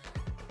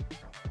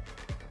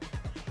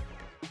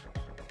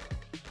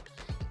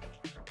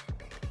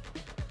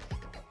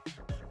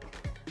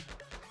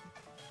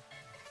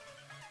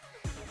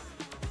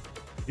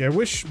 Yeah, I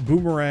wish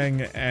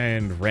boomerang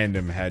and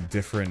random had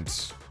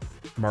different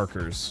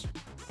markers.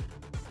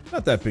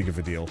 Not that big of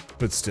a deal,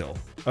 but still.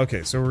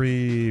 Okay, so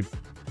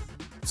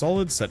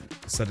solid,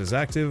 set as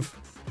active.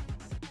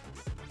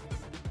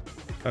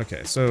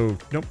 Okay, so,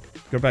 nope.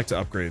 Go back to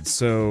upgrades.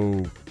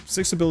 So,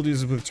 6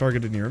 abilities with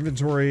targeted in your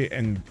inventory,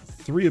 and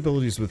 3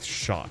 abilities with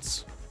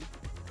shots.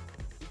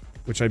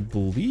 Which I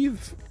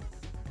believe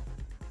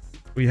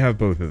we have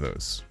both of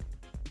those.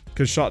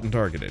 Because shot and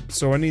targeted.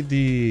 So I need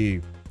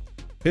the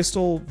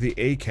pistol, the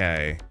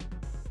AK,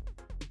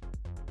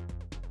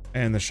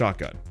 and the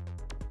shotgun.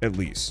 At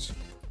least.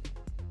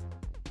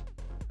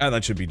 And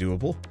that should be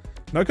doable.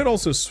 Now I could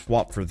also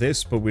swap for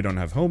this, but we don't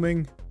have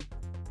homing.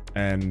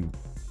 And,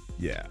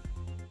 yeah.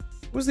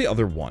 What was the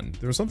other one?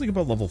 There was something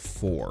about level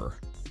 4.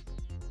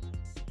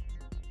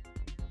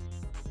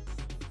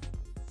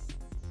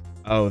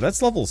 Oh,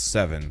 that's level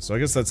 7, so I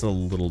guess that's a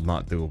little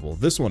not doable.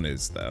 This one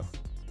is, though.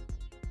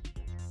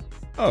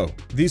 Oh,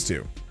 these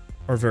 2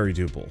 are very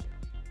doable.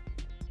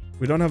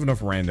 We don't have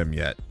enough random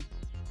yet.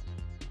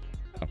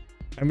 Oh,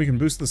 and we can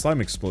boost the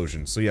slime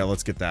explosion, so yeah,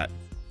 let's get that.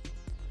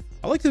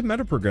 I like the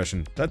meta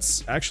progression.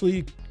 That's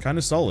actually kind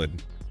of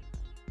solid.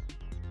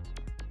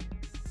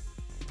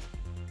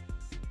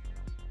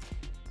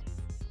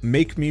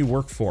 Make me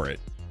work for it.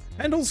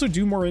 And also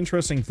do more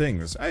interesting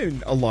things.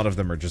 A lot of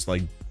them are just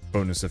like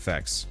bonus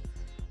effects.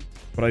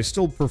 But I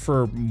still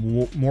prefer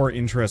more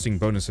interesting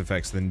bonus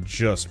effects than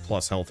just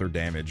plus health or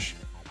damage.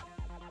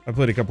 I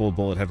played a couple of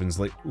Bullet Heavens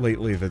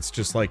lately that's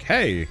just like,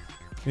 hey,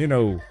 you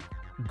know,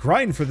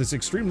 grind for this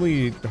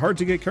extremely hard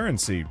to get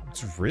currency.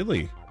 It's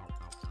really...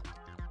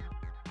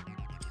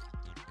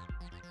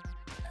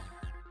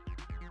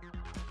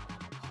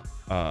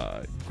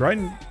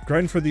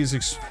 grind for these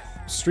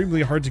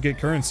extremely hard to get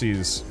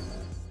currencies.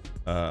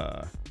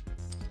 1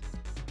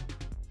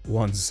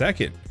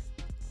 second.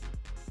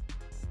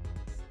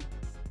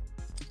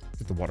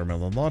 Get the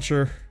watermelon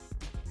launcher.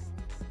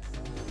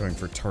 Going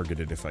for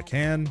targeted if I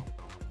can.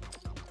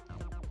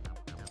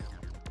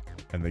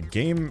 And the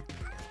game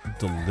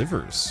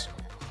delivers.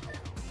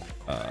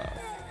 But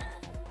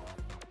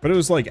it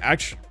was like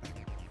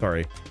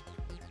sorry.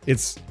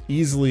 It's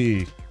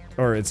easy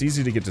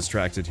to get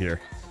distracted here.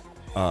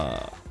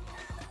 It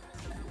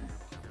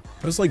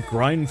was like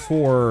grind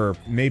for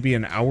maybe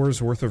an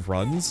hour's worth of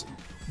runs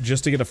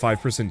just to get a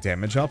 5%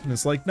 damage up, and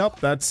it's like, nope,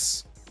 that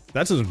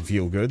doesn't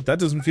feel good. That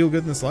doesn't feel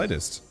good in the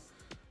slightest.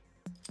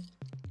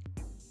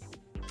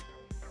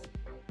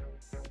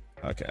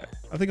 Okay,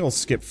 I think I'll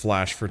skip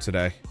Flash for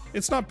today.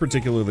 It's not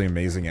particularly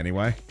amazing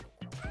anyway.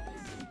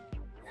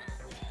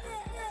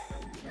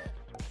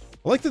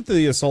 I like that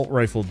the assault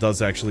rifle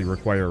does actually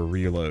require a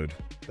reload.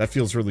 That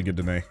feels really good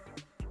to me.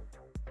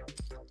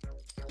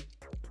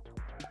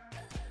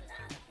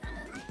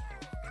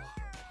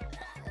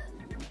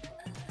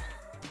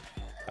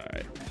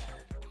 Alright.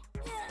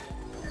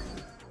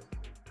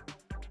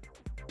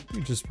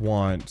 We just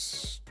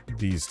want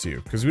these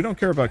two, because we don't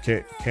care about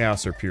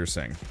chaos or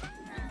piercing.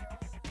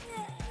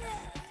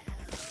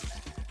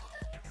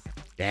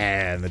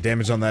 Yeah, and the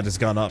damage on that has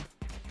gone up.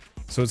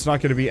 So it's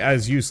not going to be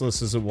as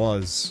useless as it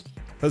was.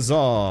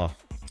 Huzzah!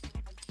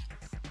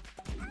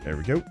 There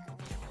we go.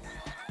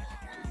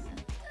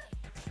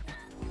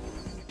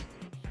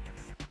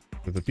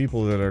 For the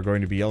people that are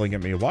going to be yelling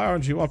at me, why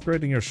aren't you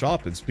upgrading your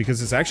shop? It's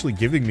because it's actually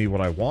giving me what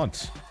I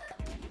want.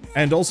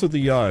 And also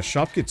the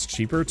shop gets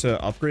cheaper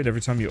to upgrade every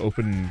time you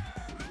open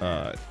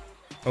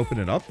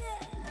it up.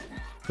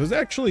 So it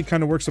actually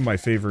kind of works in my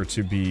favor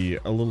to be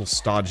a little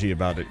stodgy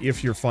about it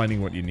if you're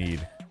finding what you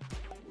need.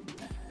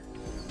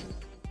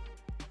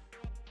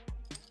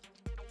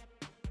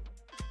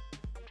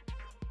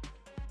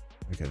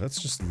 Okay,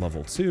 that's just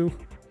level 2.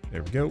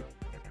 There we go.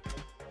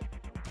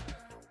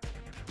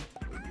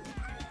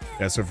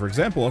 Yeah, so for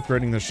example,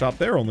 upgrading the shop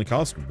there only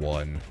cost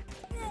 1.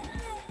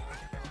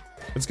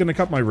 It's gonna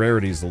cut my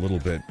rarities a little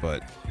bit,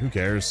 but who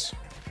cares?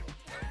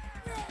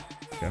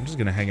 Okay, I'm just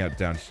gonna hang out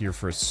down here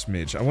for a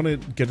smidge. I want to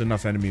get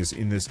enough enemies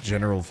in this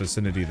general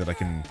vicinity that I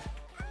can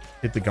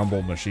hit the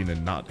gumball machine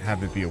and not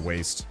have it be a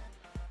waste.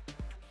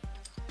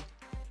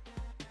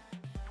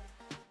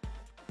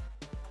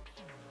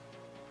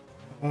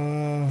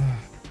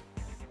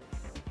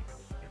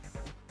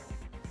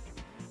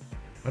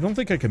 I don't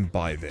think I can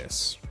buy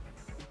this.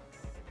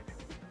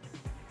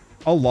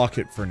 I'll lock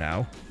it for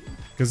now,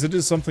 because it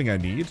is something I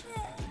need.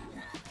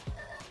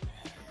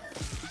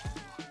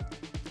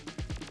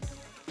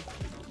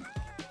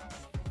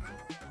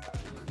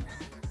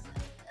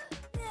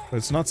 But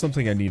it's not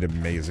something I need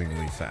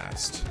amazingly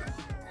fast.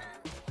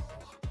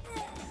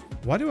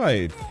 Why do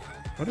I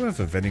have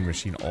a vending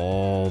machine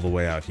all the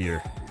way out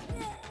here?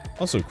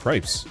 Also,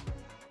 cripes.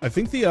 I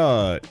think the,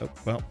 oh,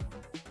 well.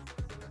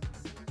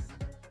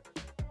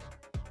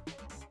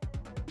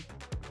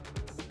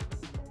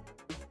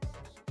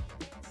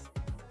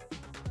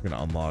 I'm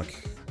gonna unlock.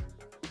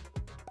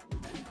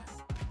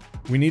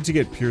 We need to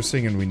get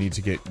piercing and we need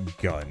to get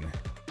gun.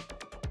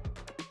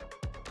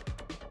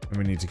 And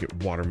we need to get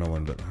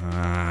watermelon, but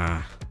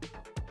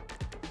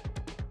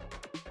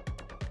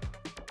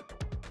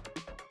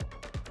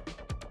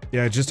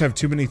yeah, I just have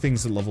too many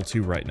things at level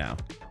 2 right now.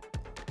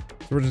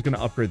 So we're just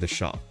gonna upgrade the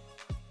shop.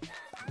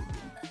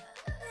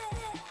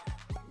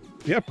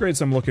 The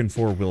upgrades I'm looking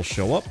for will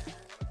show up.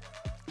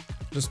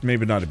 Just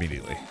maybe not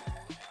immediately.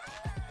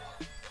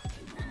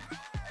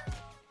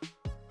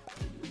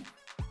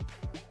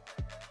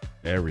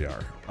 There we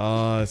are.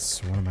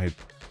 So what am I...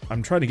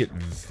 I'm trying to get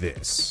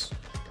this.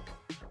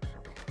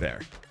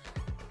 There.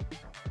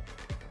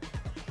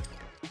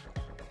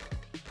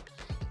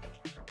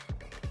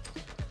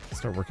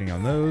 Start working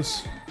on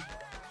those.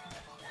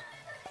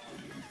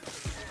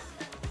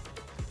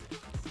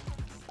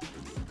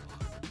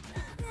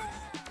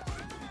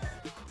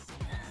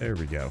 There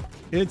we go.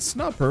 It's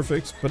not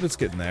perfect, but it's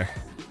getting there.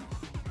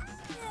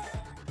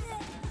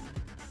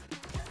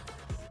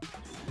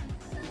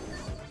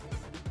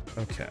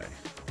 Okay.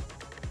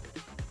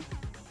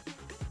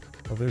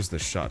 Well, there's the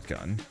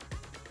shotgun.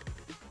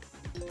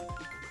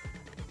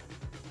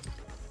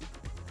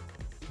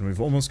 And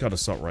we've almost got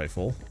assault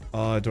rifle.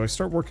 Do I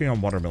start working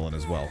on watermelon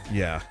as well?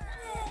 Yeah.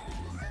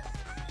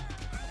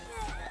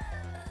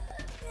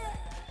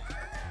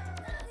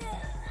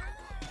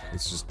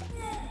 Let's just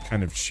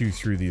kind of chew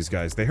through these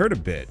guys. They hurt a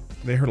bit.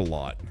 They hurt a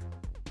lot.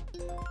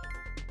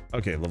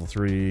 Okay, level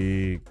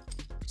 3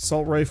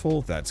 assault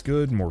rifle. That's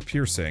good. More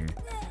piercing.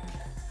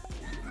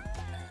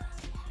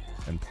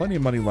 And plenty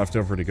of money left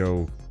over to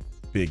go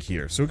big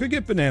here. So we could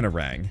get banana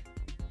rang.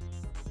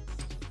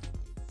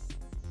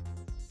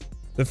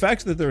 The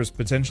fact that there is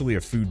potentially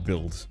a food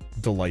build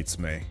delights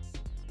me.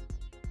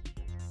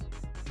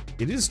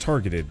 It is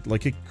targeted.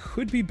 Like, it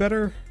could be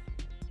better.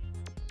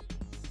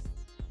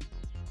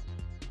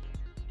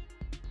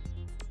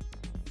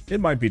 It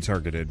might be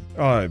targeted.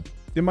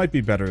 It might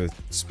be better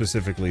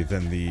specifically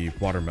than the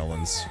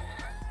watermelons.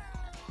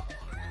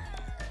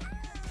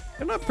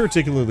 I'm not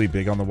particularly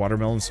big on the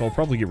watermelons, so I'll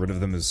probably get rid of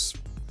them as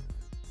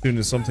soon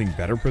as something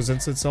better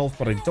presents itself,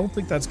 but I don't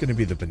think that's going to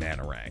be the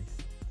banana rang.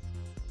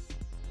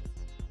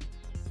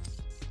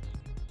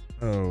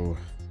 Oh,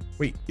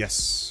 wait,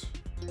 yes.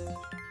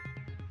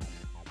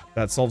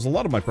 That solves a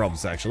lot of my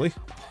problems, actually.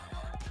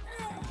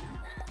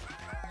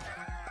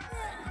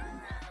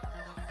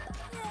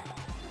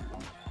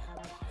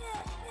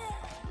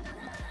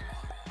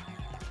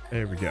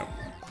 There we go.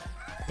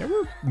 Yeah,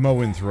 we're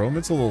mowing through them.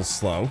 It's a little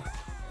slow.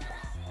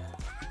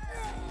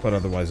 But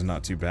otherwise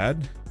not too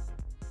bad.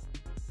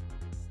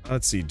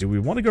 Let's see, do we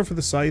want to go for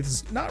the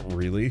scythes? Not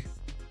really.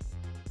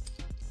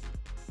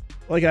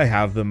 Like, I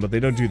have them, but they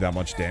don't do that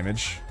much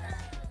damage.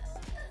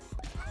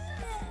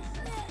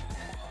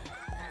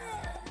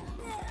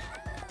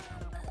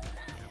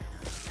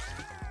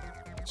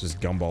 Just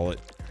gumball it.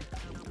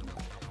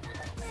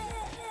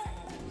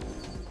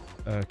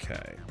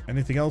 Okay.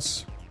 Anything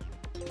else?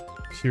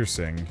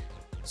 Piercing.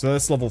 So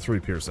that's level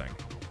 3 piercing.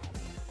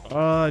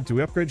 Do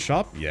we upgrade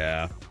shop?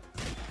 Yeah.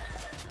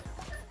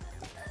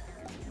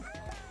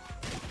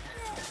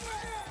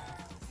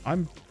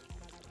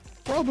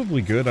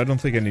 probably good. I don't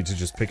think I need to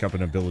just pick up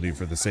an ability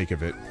for the sake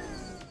of it.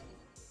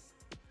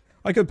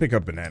 I could pick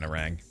up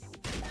Bananarang.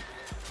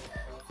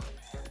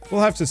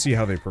 We'll have to see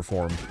how they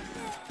perform.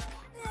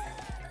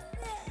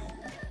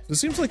 It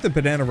seems like the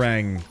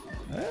Bananarang...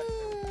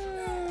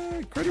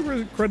 credit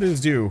where credit is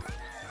due.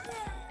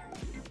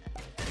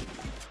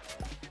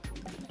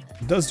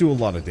 It does do a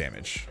lot of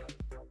damage.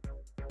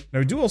 Now,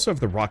 we do also have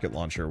the rocket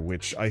launcher,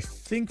 which I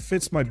think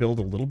fits my build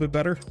a little bit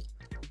better.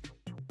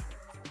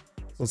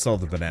 Let's sell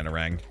the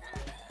Bananarang.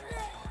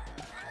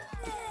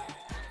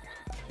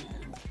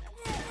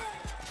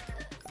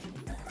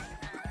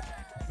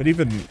 But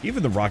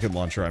even the rocket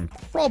launcher, I'm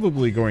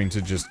probably going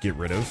to just get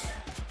rid of.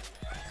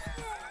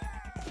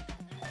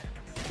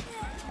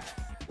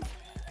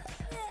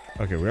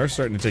 Okay, we are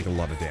starting to take a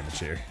lot of damage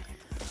here.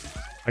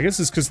 I guess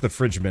it's because the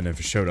fridge men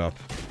have showed up.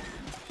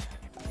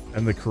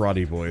 And the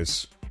karate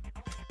boys.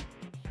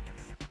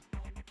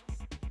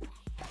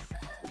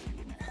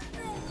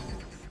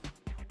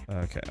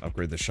 Okay,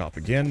 upgrade the shop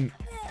again.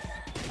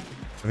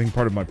 I think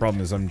part of my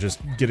problem is I'm just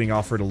getting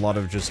offered a lot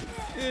of just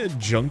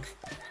junk.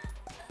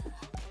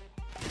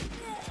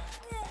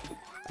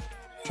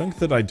 Junk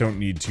that I don't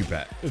need too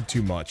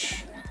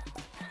much.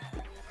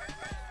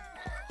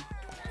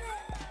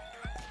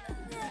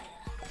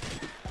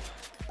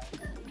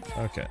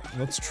 Okay,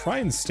 let's try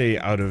and stay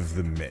out of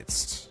the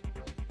midst.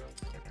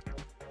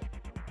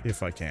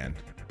 If I can.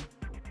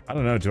 I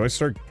don't know, do I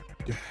start...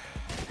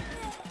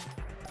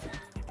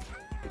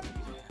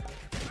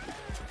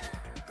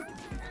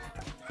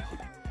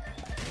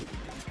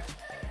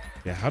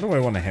 Yeah, how do I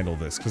want to handle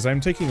this? Because I'm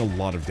taking a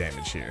lot of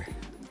damage here.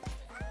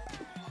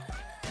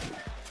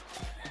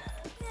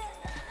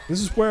 This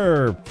is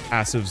where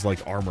passives like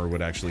armor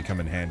would actually come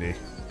in handy.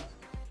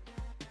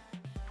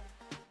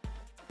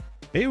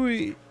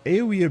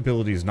 AoE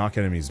abilities knock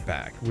enemies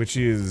back, which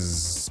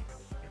is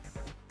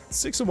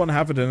 6 of one,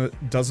 half a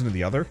dozen of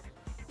the other.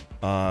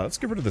 Let's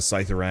get rid of the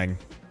Scytherang.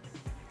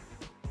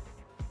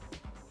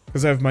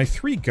 Because I have my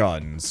 3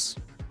 guns.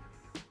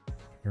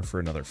 Here for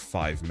another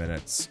 5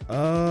 minutes.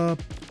 I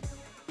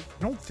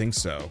don't think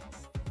so.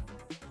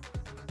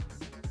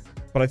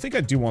 But I think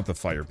I do want the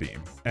fire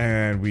beam.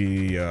 And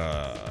we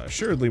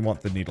assuredly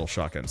want the needle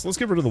shotguns. Let's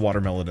get rid of the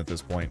watermelon at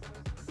this point.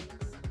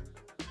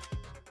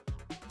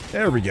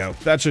 There we go.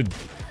 That should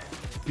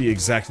be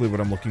exactly what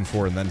I'm looking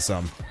for and then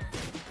some.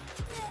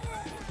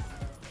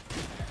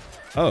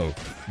 Oh,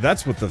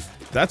 that's what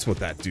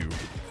that do.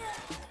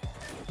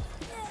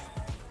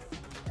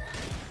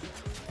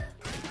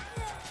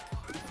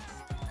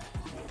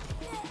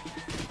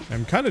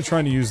 I'm kind of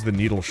trying to use the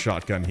needle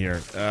shotgun here.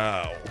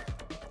 Ow.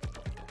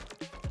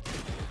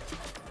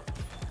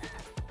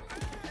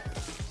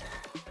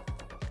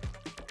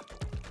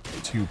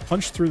 To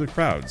punch through the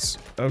crowds.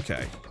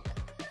 Okay.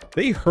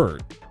 They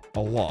hurt a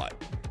lot.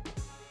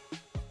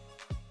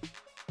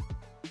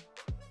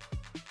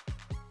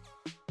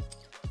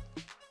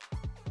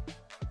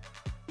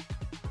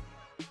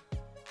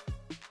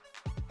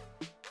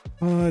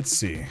 Let's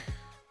see.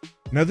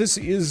 Now this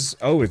is...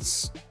 Oh,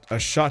 it's a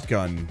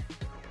shotgun.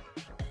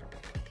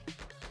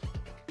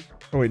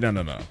 Oh wait,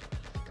 no.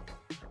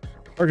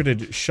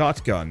 Targeted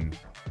shotgun.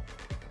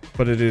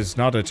 But it is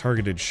not a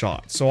targeted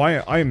shot. So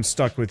I am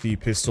stuck with the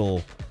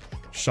pistol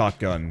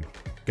shotgun.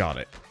 Got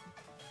it.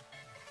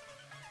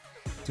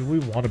 Do we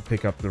want to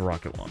pick up the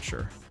rocket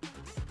launcher?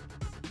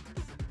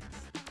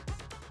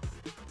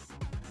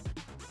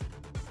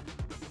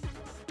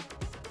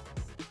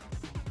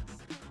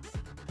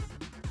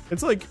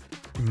 It's like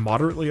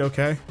moderately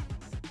okay.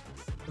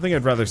 I think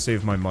I'd rather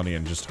save my money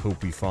and just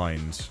hope we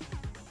find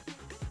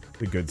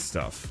the good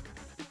stuff.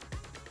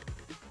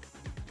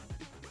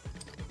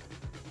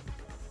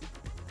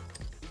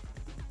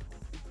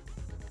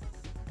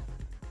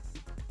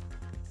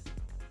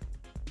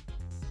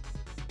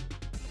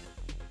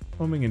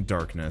 Foaming in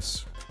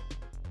darkness.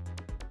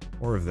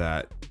 More of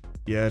that.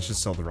 Yeah, let's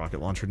just sell the rocket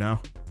launcher now.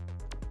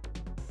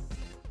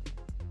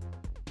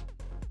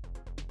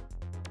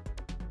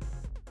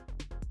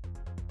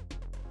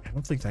 I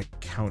don't think that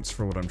counts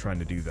for what I'm trying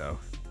to do, though.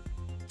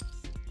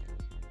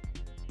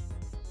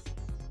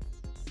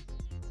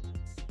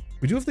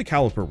 We do have the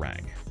caliper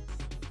rang,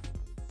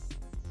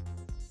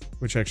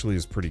 which actually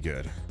is pretty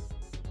good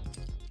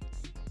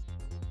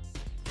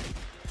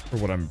for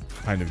what I'm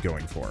kind of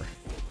going for.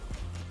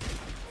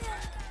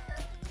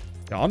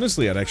 Yeah,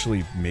 honestly, I'd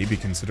actually maybe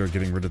consider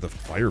getting rid of the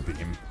fire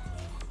beam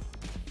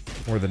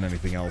more than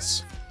anything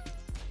else.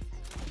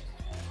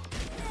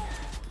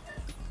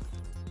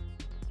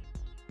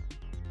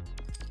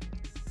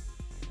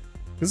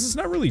 This is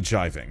not really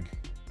jiving.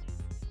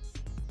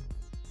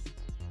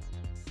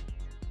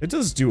 It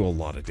does do a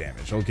lot of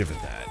damage, I'll give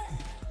it that.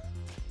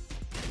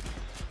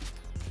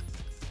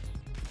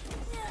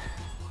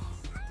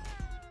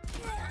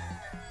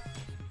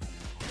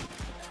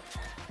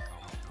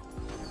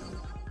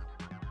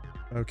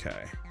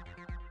 Okay.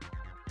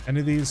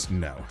 Any of these?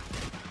 No.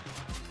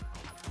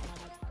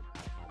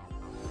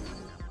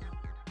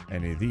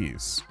 Any of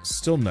these?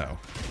 Still no.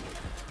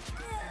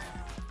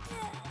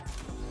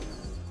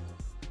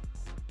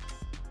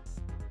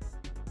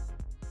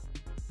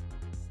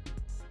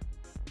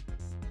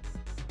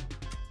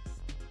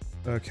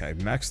 Okay,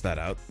 max that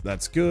out.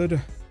 That's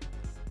good.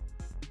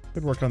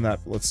 Good work on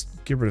that. Let's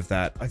get rid of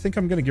that. I think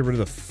I'm gonna get rid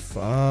of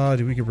the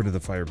do we get rid of the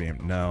fire beam?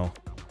 No.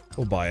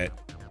 We'll buy it.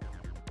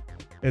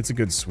 It's a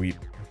good sweep.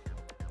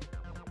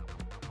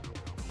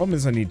 Problem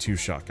is I need 2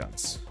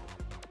 shotguns.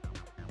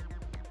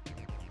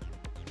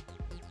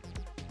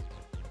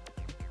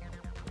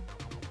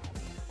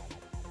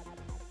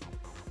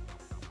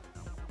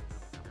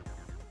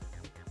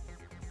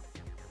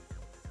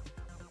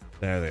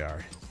 There they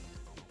are.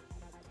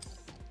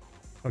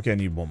 Okay, I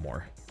need 1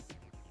 more.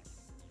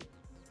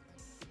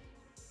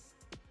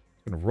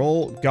 Gonna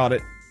roll. Got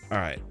it.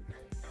 Alright.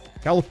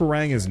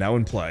 Caliparang is now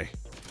in play.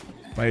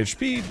 My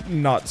HP,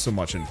 not so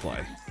much in play.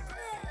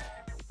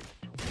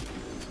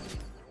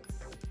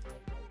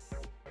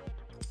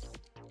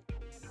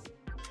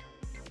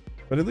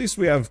 But at least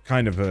we have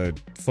kind of a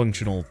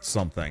functional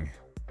something.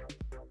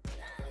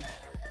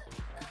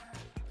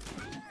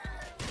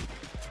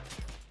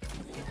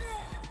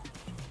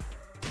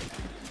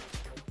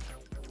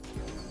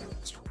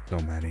 So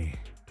many.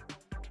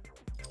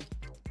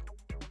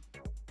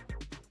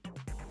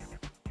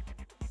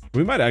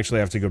 We might actually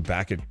have to go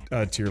back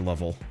at tier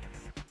level.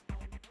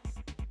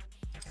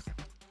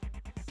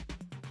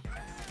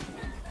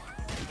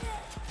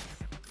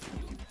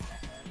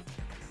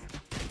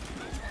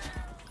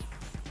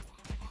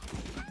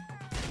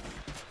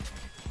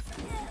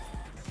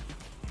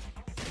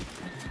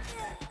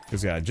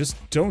 Because, yeah, just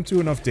don't do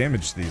enough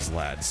damage to these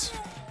lads.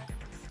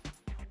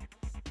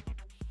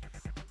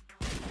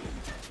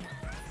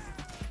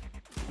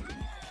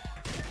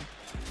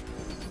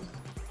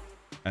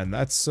 And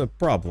that's a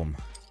problem.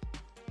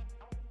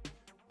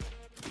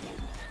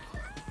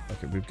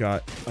 Okay, we've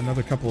got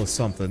another couple of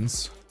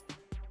somethings.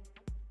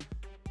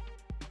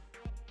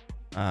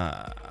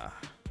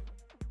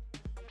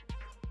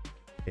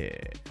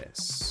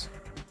 Yes.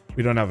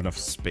 We don't have enough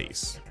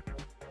space.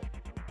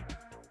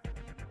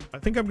 I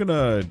think I'm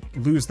gonna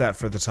lose that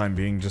for the time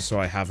being, just so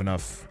I have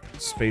enough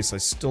space. I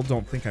still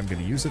don't think I'm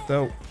gonna use it,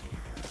 though.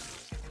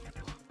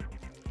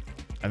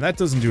 And that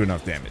doesn't do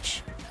enough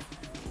damage.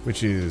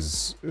 Which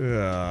is,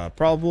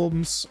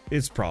 problems.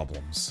 It's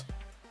problems.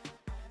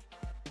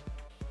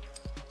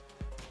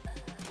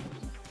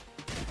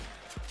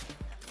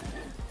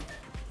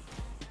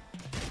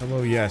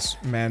 Hello, yes,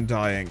 man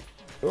dying.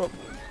 Oh,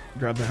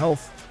 grab the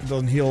health. It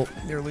doesn't heal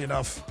nearly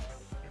enough.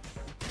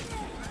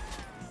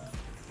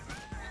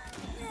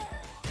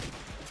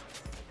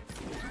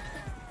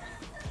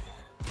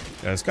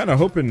 Yeah, I was kind of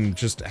hoping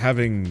just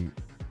having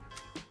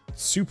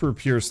super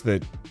pierce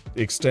that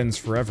extends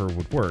forever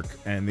would work,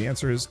 and the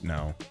answer is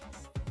no.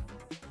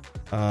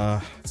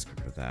 Let's get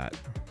rid of that.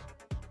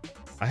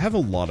 I have a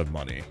lot of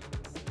money.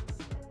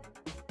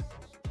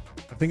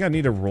 I think I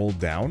need to roll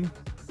down.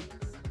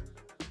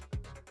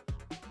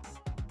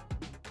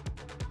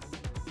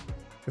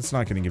 It's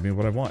not going to give me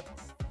what I want.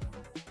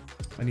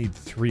 I need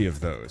 3 of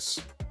those.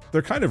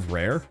 They're kind of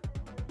rare.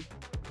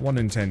 1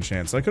 in 10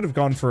 chance. I could have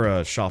gone for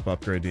a shop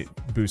upgrade to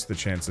boost the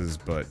chances,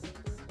 but...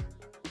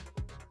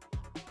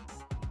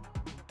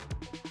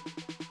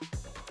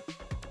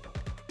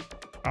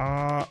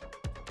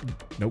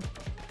 nope.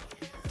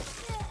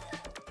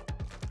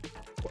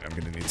 Boy, I'm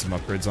gonna need some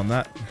upgrades on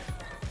that.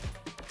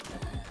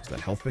 Does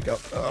that health pick up?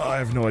 Oh, I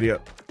have no idea.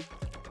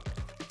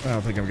 I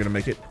don't think I'm gonna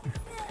make it.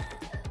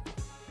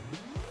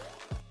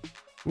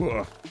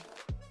 Ugh.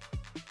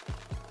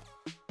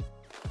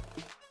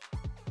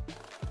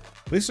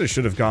 At least I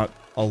should have got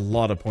a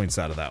lot of points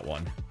out of that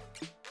one.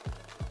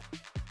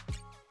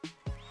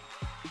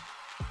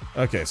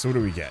 Okay, so what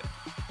do we get?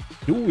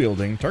 Dual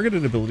wielding,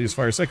 targeted abilities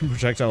fire second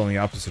projectile in the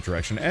opposite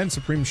direction, and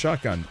supreme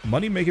shotgun.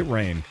 Money make it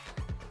rain.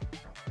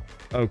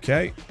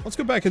 Okay, let's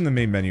go back in the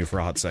main menu for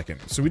a hot second.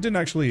 So we didn't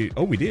actually...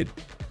 Oh, we did.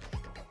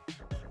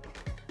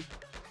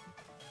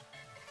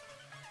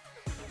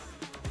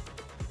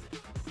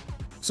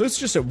 So it's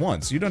just at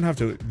once. You don't have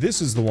to...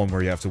 This is the one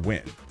where you have to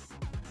win.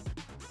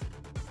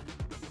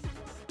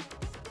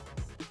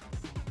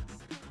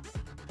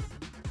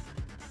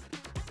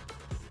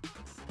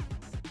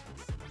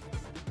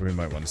 We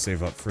might want to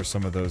save up for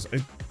some of those. I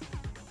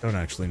don't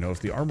actually know if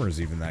the armor is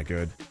even that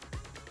good.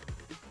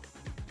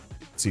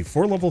 Let's see,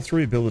 4 level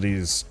 3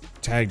 abilities,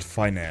 tagged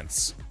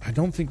finance. I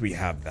don't think we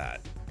have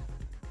that.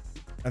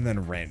 And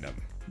then random,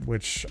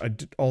 which I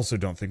also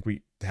don't think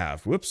we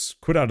have. Whoops,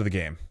 quit out of the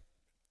game.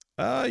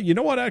 You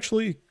know what,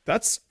 actually?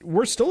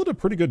 We're still at a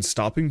pretty good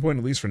stopping point,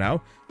 at least for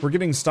now. We're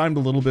getting stymied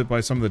a little bit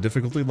by some of the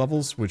difficulty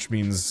levels, which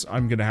means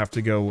I'm gonna have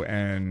to go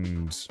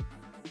and...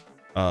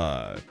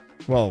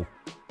 well...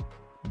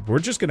 We're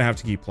just going to have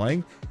to keep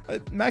playing.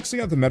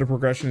 Maxing out the meta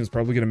progression is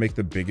probably going to make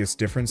the biggest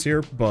difference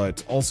here,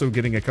 but also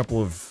getting a couple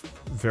of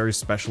very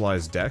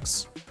specialized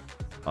decks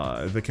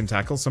that can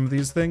tackle some of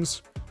these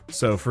things.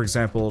 So, for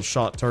example,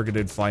 shot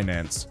targeted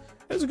finance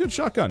is a good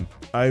shotgun.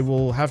 I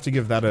will have to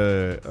give that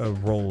a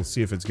roll,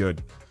 see if it's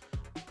good.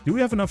 Do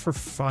we have enough for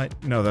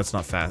No, that's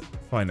not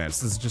finance.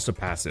 This is just a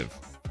passive.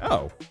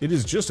 Oh, it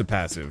is just a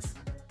passive,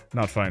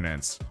 not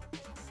finance.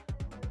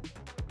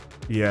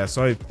 Yeah,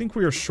 so I think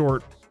we are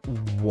short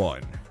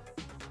 1.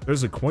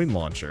 There's a coin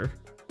launcher.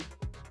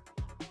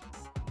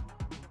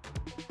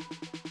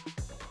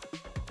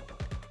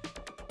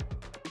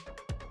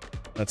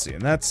 Let's see,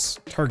 and that's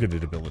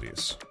targeted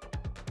abilities.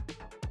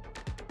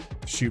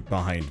 Shoot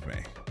behind me.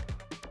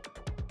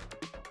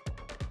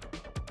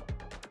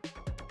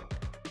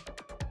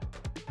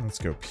 Let's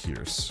go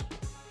pierce.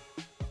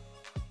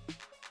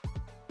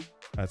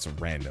 That's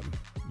random.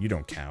 You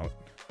don't count.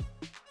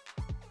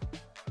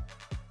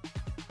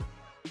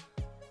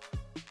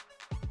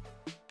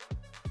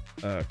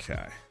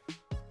 Okay.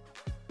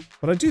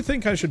 But I do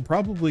think I should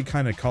probably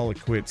kind of call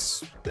it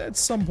quits at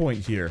some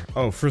point here.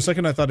 Oh, for a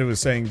second I thought it was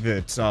saying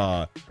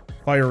that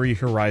Fiery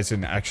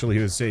Horizon actually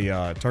was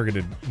a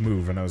targeted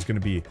move, and I was going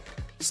to be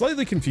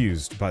slightly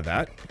confused by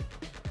that.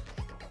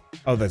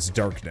 Oh, that's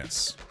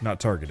darkness, not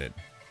targeted.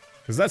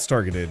 Because that's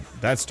targeted,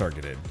 that's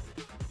targeted,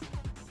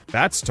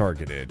 that's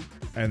targeted,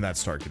 and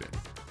that's targeted.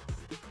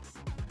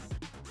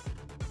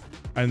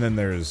 And then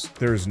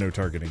there's no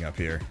targeting up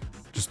here.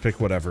 Just pick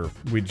whatever.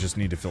 We just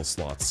need to fill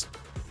slots.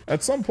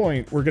 At some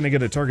point, we're going to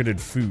get a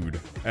targeted food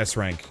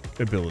S-rank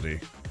ability.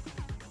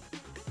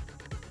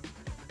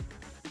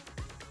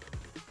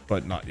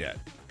 But not yet.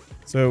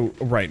 So,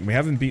 right, we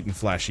haven't beaten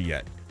Flashy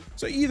yet.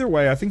 So either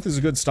way, I think this is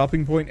a good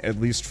stopping point,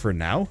 at least for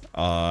now.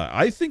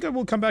 I think I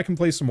will come back and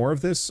play some more of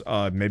this.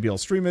 Maybe I'll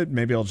stream it,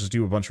 maybe I'll just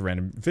do a bunch of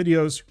random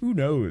videos, who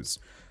knows.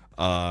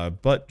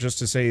 But just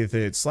to say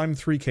that Slime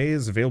 3K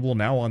is available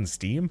now on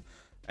Steam,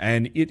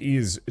 and it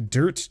is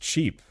dirt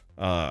cheap.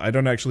 I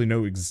don't actually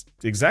know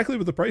exactly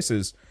what the price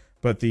is,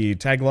 but the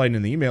tagline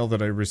in the email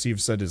that I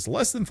received said it's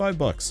less than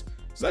 $5,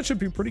 so that should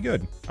be pretty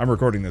good. I'm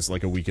recording this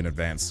like a week in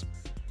advance.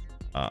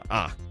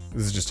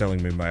 This is just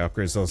telling me my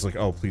upgrades, so I was like,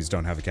 oh, please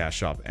don't have a cash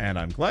shop, and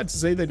I'm glad to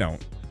say they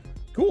don't.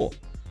 Cool.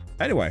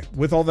 Anyway,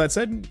 with all that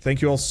said,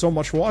 thank you all so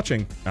much for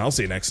watching, and I'll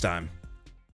see you next time.